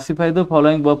है. Classify the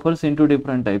following buffers into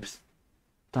different types.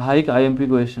 तो हा एक IMP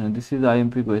question आहे. This is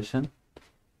IMP question.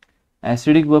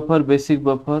 Acidic buffer, basic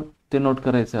buffer ते note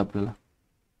करायचं आहे आपल्याला.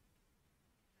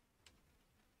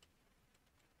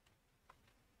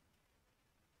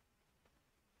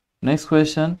 Next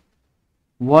question,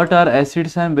 what are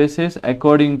acids and bases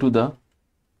according to the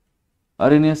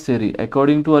Arrhenius theory?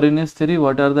 According to Arrhenius theory,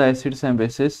 what are the acids and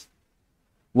bases?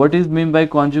 What is meant by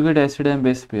conjugate acid and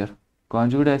base pair?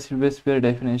 Conjugate acid base pair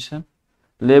definition.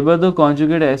 Label the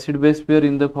conjugate acid base pair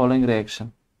in the following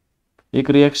reaction. एक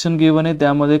reaction given आहे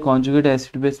त्यामध्ये conjugate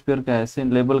acid base pair काय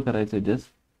असेल label करायचं आहे.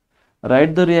 Just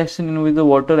right the reaction in which the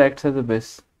water acts as a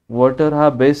base. Water हा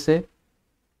base आहे.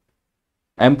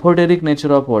 Amphoteric nature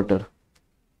of water.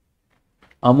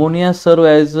 Ammonia serve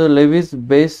as a Lewis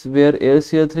base where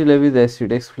AlCl3 Lewis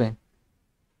acid. Explain.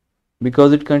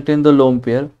 Because it contains the lone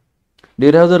pair.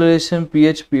 Derive the relation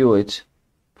pH pOH.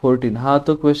 14. हा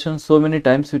तो question so many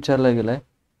times विचारला गेला आहे.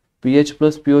 pH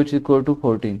plus pOH equal to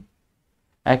 14.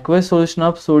 Aqueous solution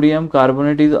of sodium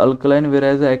carbonate is alkaline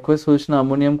whereas the aqueous solution of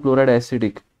ammonium chloride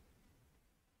acidic.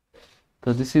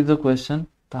 So this is the question.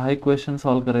 तर हा एक question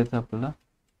solve करायचा आपल्याला.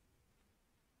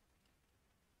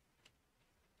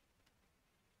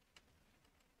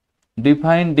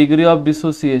 Define degree of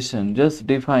dissociation. Just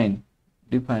define.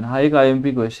 हा एक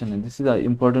IMP question आहे. This is an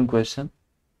important question.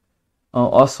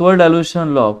 Oswald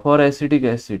dilution law for acetic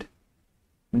acid.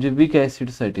 म्हणजे weak acid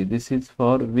साठी. This is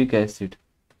for weak acid.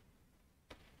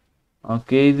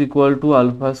 K is equal to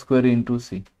alpha square into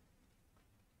C.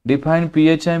 Define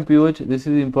pH and pOH. This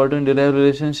is important. Derive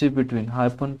relationship between. हा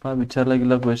पण विचारला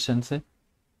गेला question आहे.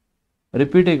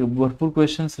 Repeat आहे, भरपूर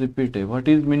questions repeat आहे.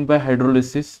 What is meant by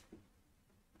hydrolysis?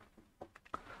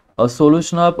 A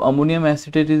solution of ammonium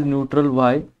acetate is neutral.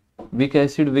 Why? Weak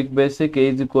acid, weak base है. K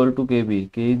is equal to Kb.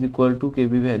 K is equal to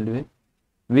Kb value है.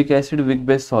 Weak acid, weak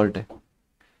base salt है.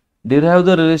 Derive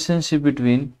the relationship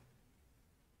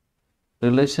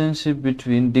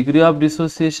between degree of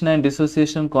dissociation and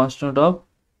dissociation constant of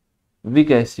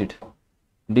weak acid.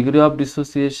 Degree of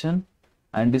dissociation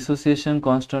and dissociation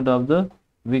constant of the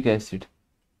weak acid.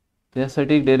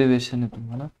 त्यासाठी एक derivation आहे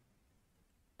तुम्हाला.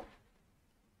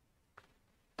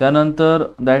 त्यानंतर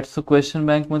that's question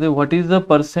bank मध्ये what is the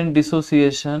percent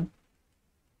dissociation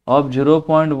of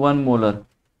 0.1 molar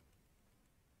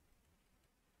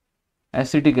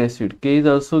acetic acid. के is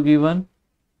also given.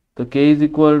 तर के is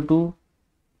equal to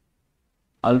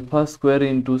alpha square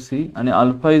into सी आणि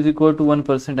alpha is equal to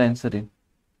 1% answer in.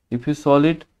 If you solve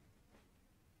it,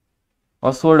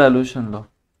 Oswald dilution law.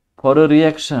 For a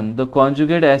reaction, the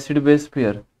conjugate acid base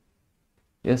pair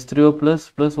H3O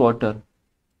plus water.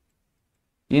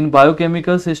 In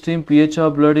biochemical system, pH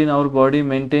of blood in our body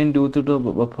maintained due to the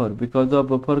buffer. Because of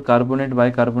buffer, carbonate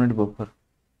bicarbonate buffer.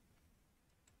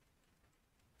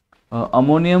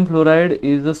 Ammonium fluoride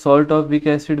is the salt of weak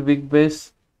acid, weak base.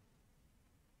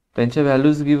 त्यांच्या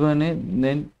values given है.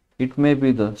 Then it may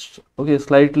be the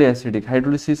slightly acidic.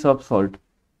 Hydrolysis of salt.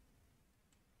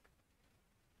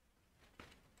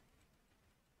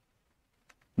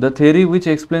 The theory which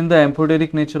explains the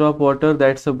amphoteric nature of water,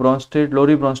 that's a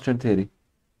Lowry-Bronsted theory.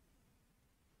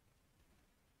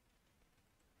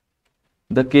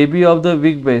 The Kb of the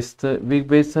weak base,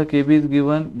 Kb is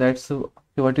given, that's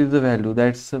what is the value,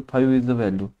 that's 5 is the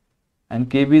value, and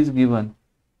Kb is given,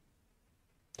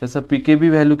 त्याचा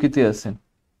pKb value किती असेल.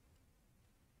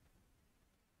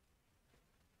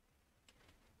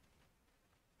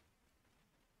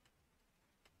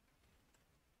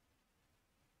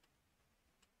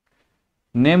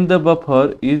 Name the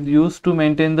buffer is used to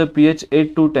maintain the pH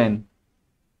 8 to 10.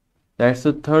 That's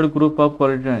the third group of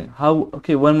quality. How?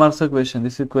 Okay, 1 mark question.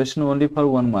 This is question only for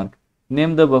 1 mark.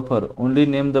 Name the buffer. Only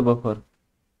name the buffer.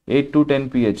 8 to 10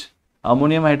 pH.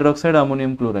 Ammonium hydroxide,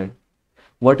 ammonium chloride.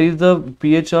 What is the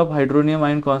pH of hydronium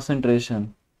ion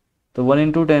concentration? तो 1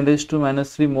 into 10 raised to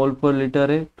 -3 mole per litre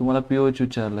आहे. तुम्हाला pH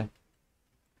विचारलाय.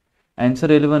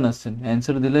 Answer 11 असेल.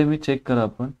 Answer दिलाय मी, check करा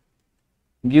आपण.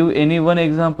 Give any one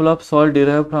example of salt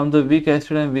derived from the weak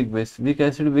acid and weak base. Weak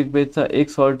acid, weak base चा एक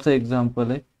salt चा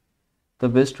example आहे. The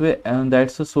best way, and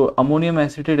that's a ammonium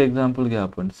acetate example घ्या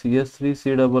आपण. CH3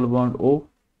 C double bond O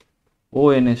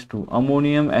ONH2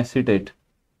 ammonium acetate.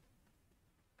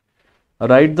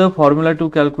 Write the formula to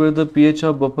calculate the pH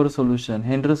of buffer solution.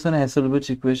 Henderson Hasselbalch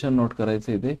equation note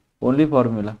करायचं इथे. Only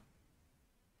formula.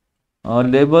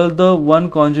 Label the one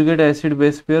conjugate acid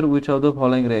base pair which of the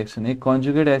following reaction. एक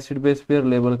conjugate acid base pair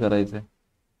label करायचं आहे.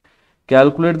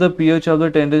 Calculate the pH of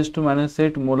the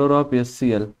 10⁻⁸ molar of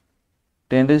HCl.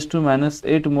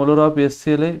 10⁻⁸ molar of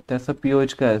HCl आहे, त्याचा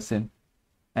pH काय असेल.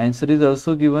 Answer is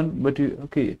also given but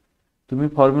okay, तुम्ही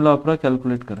formula वापरा,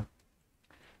 calculate करा.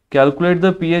 Calculate the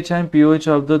pH and pOH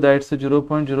of the that's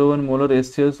 0.01 molar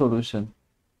HCl solution.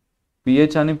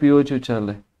 pH आणि pOH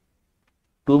विचारलंय.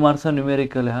 2 मार्क्सचा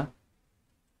numerical आहे हा.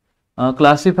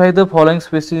 Classify the following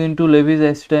spaces into levies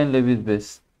acid and levies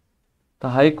base. तर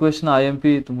हा एक question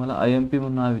IMP तुम्हाला IMP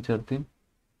म्हणून हा विचारतील.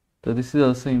 तर this is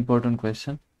also important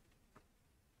question.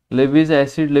 Levies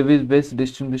acid levies base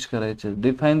distinguish करायचे.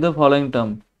 Define the following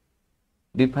term.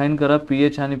 Define करा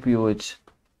pH आणि pOH.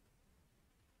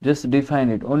 Just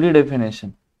define it, only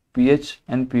definition pH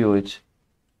and pOH.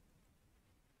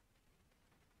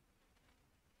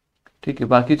 ठीक आहे,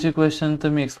 बाकीचे क्वेश्चन तर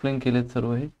मी एक्सप्लेन केलेत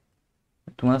सर्व, हे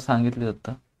तुम्हाला सांगितले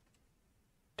आता.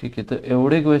 ठीक आहे, तर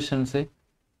एवढे क्वेश्चन्स आहे.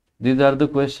 These are the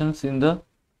questions in the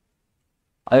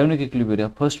ionic equilibria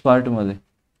first पार्टमध्ये.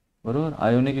 बरोबर,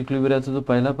 आयोनिक इक्विलिब्रियाचा जो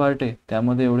पहिला पार्ट आहे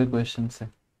त्यामध्ये एवढे क्वेश्चन्स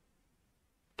आहे.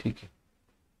 ठीक आहे,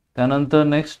 त्यानंतर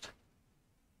नेक्स्ट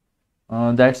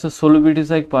दॅट्स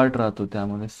सोल्युबिलिटीचा एक पार्ट राहतो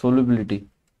त्यामध्ये, सोल्युबिलिटी.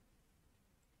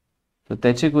 तर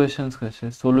त्याचे क्वेश्चन्स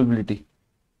कसे, सोल्युबिलिटी.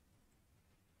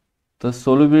 तर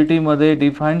सोल्युबिलिटीमध्ये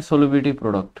define solubility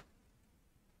product.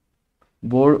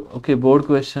 Board, okay, board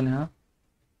question हा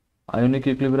ionic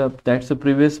equilibria, that's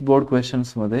previous board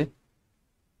क्वेश्चन्समध्ये.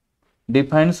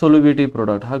 Define solubility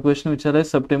product हा question विचारलाय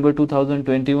September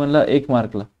 2021ला 1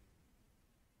 मार्कला.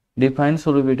 Define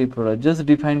solubility product, just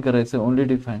define करायचं, only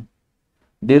define.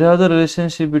 Derive the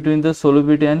relationship between the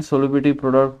solubility and solubility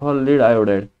product for lead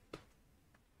iodide.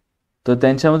 तर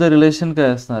त्यांच्यामध्ये relation काय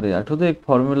असणार आहे, आठवतं, एक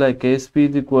फॉर्म्युला आहे, KSP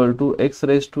is equal to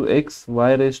x⁻⁴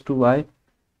 y⁻⁴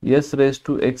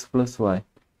 s⁻x+y.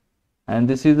 and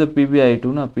this is the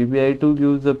PbI2 na, PbI2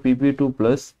 gives the Pb2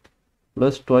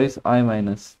 plus twice I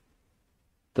minus.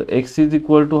 So x is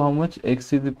equal to how much,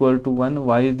 x is equal to 1,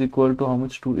 y is equal to how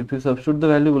much, 2. If you substitute the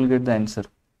value, we'll get the answer.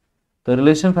 The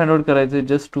relation find out करायचं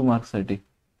just 2 marks साठी.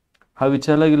 हा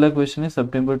विचारला गेला question आहे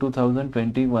September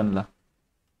 2021 ला.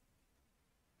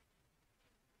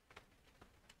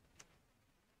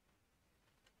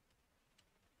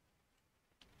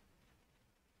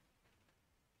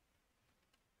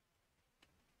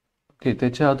 Okay,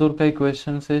 त्याच्या आतूर काही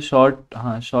questions आहे short.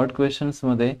 Short questions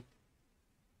मध्ये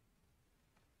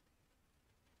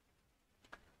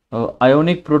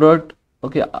ionic product,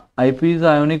 okay, IP is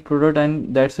ionic product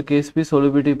and that's a KSP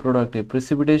solubility product.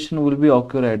 Precipitation will be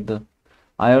occur at the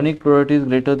ionic product is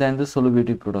greater than the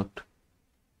solubility product.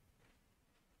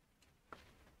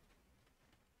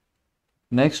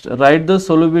 Next, write the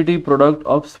solubility product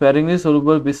of sparingly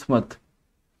soluble bismuth.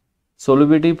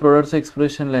 Solubility products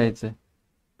expression लिहायचे.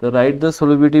 तर write the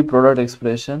solubility product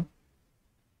expression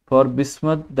for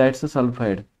bismuth, that's a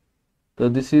sulfide. So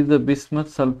this is the bismuth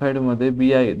sulfide मध्ये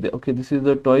Bi, okay, this is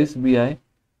the twice Bi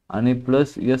आणि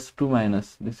plus S2 minus,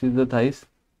 this is the thrice,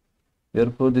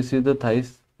 therefore this is the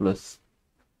thrice plus,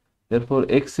 therefore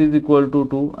x is equal to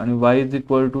 2 and y is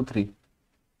equal to 3,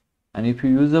 and if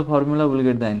you use the formula we'll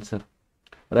get the answer.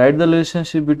 Write the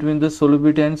relationship between the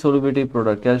solubility and solubility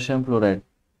product, calcium fluoride.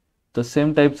 The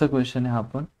same types of question आहे,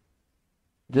 आपण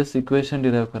just equation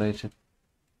derive करायचे.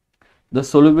 The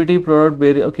solubility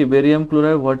product, okay, barium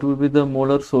chloride, what will be the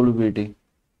molar solubility?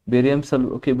 Barium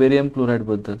chloride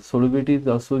बद्दल solubility is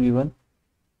also given.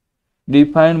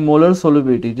 Define molar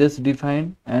solubility, just define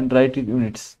and write it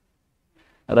units.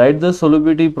 Write the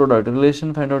solubility product,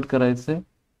 relation find out करायचे.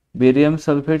 Barium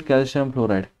sulfate, calcium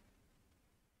fluoride.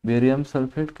 Barium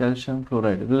sulfate, calcium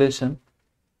fluoride relation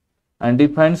and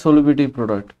define solubility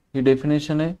product. He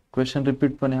definition आहे, question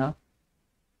repeat पण आहे.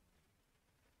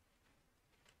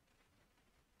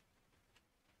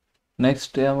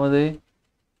 Next यामध्ये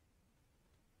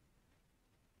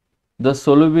the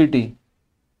solubility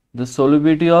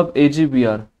of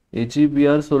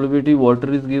AgBr solubility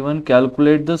water is given.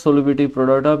 Calculate the solubility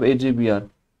product of AgBr.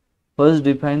 First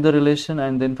define the relation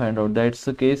and then find out. That's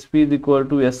the Ksp is equal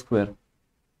to S square.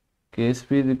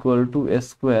 Ksp is equal to S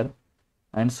square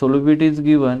and solubility is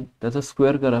given. त्याचा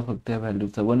square करा फक्त या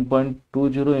व्हॅल्यूचा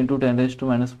 1.20 into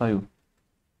 10⁻⁵.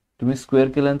 तुम्ही square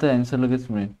केल्यानंतर answer लगेच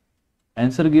मिळेल.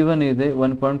 Answer given is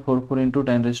 1.44 into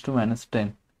 10⁻⁻10.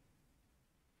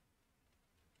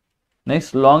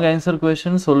 Next, long answer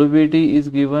question. Solubility is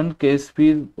given. Ksp,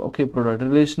 okay, product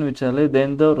relation विचारले.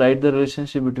 Then write the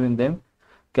relationship between them.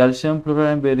 Calcium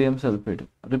fluoride and barium sulfate.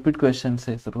 Repeat questions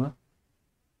आहे सर्व.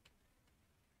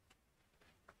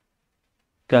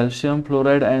 Calcium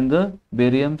fluoride and the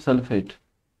barium sulfate.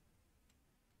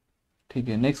 ठीक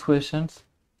आहे, next questions.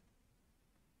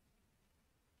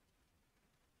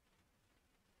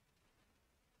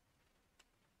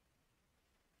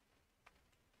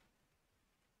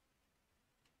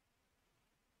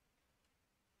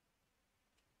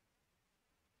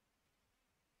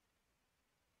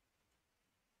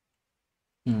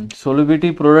 Solubility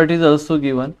product is also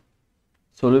given.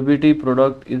 Solubility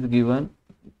product is given.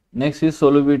 Next is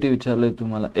solubility विचारले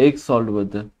तुम्हाला X salt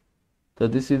बद्दल. So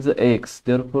this is X.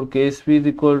 Therefore Ksp is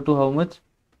equal to how much?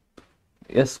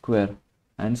 S square.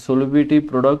 And solubility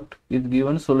product is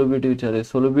given. Solubility विचारले.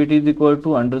 Solubility is equal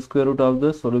to under square root of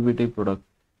the solubility product.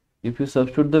 If you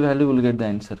substitute the value, you will get the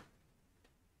answer.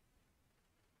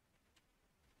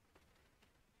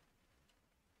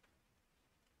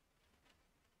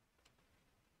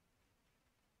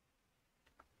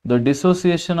 The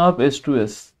dissociation of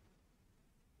H2S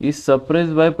is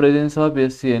suppressed by presence of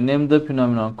HCl. Name the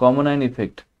phenomenon. Common ion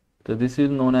effect. So this is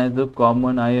known as the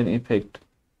common ion effect.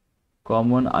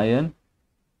 Common ion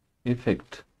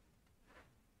effect.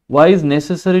 Why is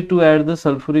necessary to add the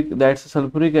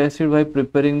sulfuric acid while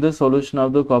preparing the solution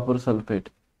of the copper sulfate?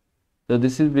 So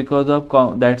this is because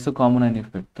of that's a common ion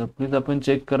effect. So please आपण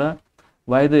check करा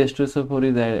why the H2SO4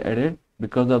 is added,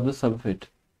 because of the sulfate.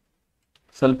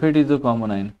 Sulfate is a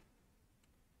common ion.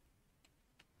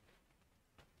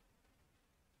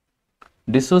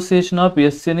 Dissociation of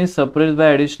HCl is suppressed by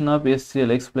addition of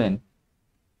HCl. Explain.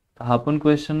 हा पण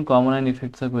question common ion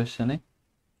इफेक्टचा question आहे.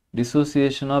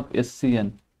 Dissociation of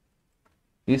HCl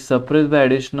is suppressed by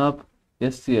addition of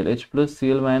HCl, H plus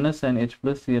Cl minus and H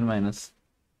plus Cl minus.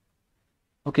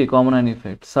 Okay, common ion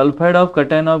effect. Sulfide of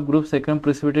cation of group second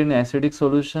precipitate in acidic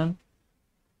solution.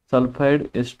 Sulfide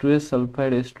H2S,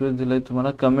 sulfide H2S दिलाय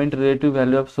तुम्हाला. Comment relative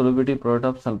value of solubility product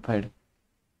of sulfide.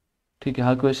 ठीक आहे,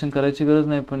 हा question करायची गरज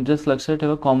नाही, पण just लक्षात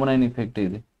ठेवा कॉमन आयन इफेक्ट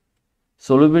आहे.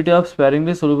 Solubility of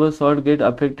sparingly soluble salt get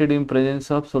affected in presence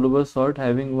of soluble salt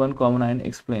having one common ion.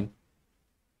 Explain.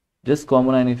 Just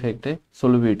common ion effect है.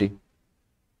 Solubility.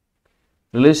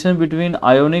 Relation between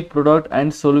ionic product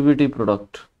and solubility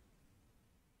product.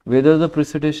 Whether the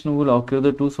precipitation will occur,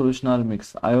 the two solutions are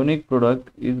mixed. Ionic product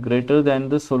is greater than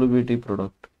the solubility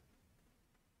product.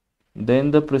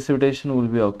 Then the precipitation will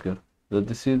be occur. So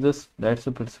this is that's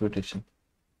the precipitation.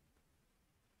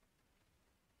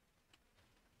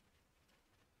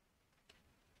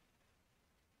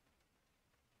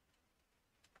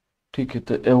 ठीक आहे,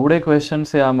 तर एवढे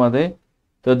questions आहे यामध्ये.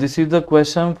 तर this is the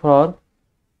question for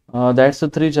that's the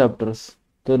 3 chapters.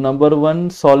 So number 1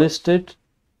 solid state,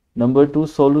 number 2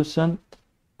 solution,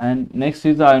 and next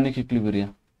is the ionic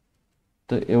equilibrium.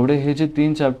 तर एवढे हे जे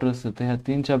 3 chapters आहेत ह्या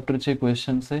 3 चॅप्टरचे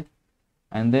क्वेश्चन्स आहे.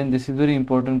 And then this is very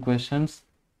important questions.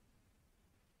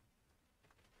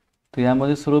 तर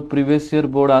यामध्ये सर्व previous year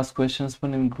board ask questions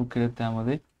पण include केले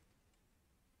त्यामध्ये.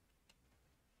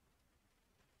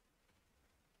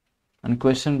 आणि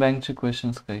क्वेश्चन बँकचे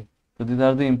क्वेश्चन्स काही. तर these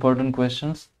are the important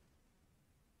questions.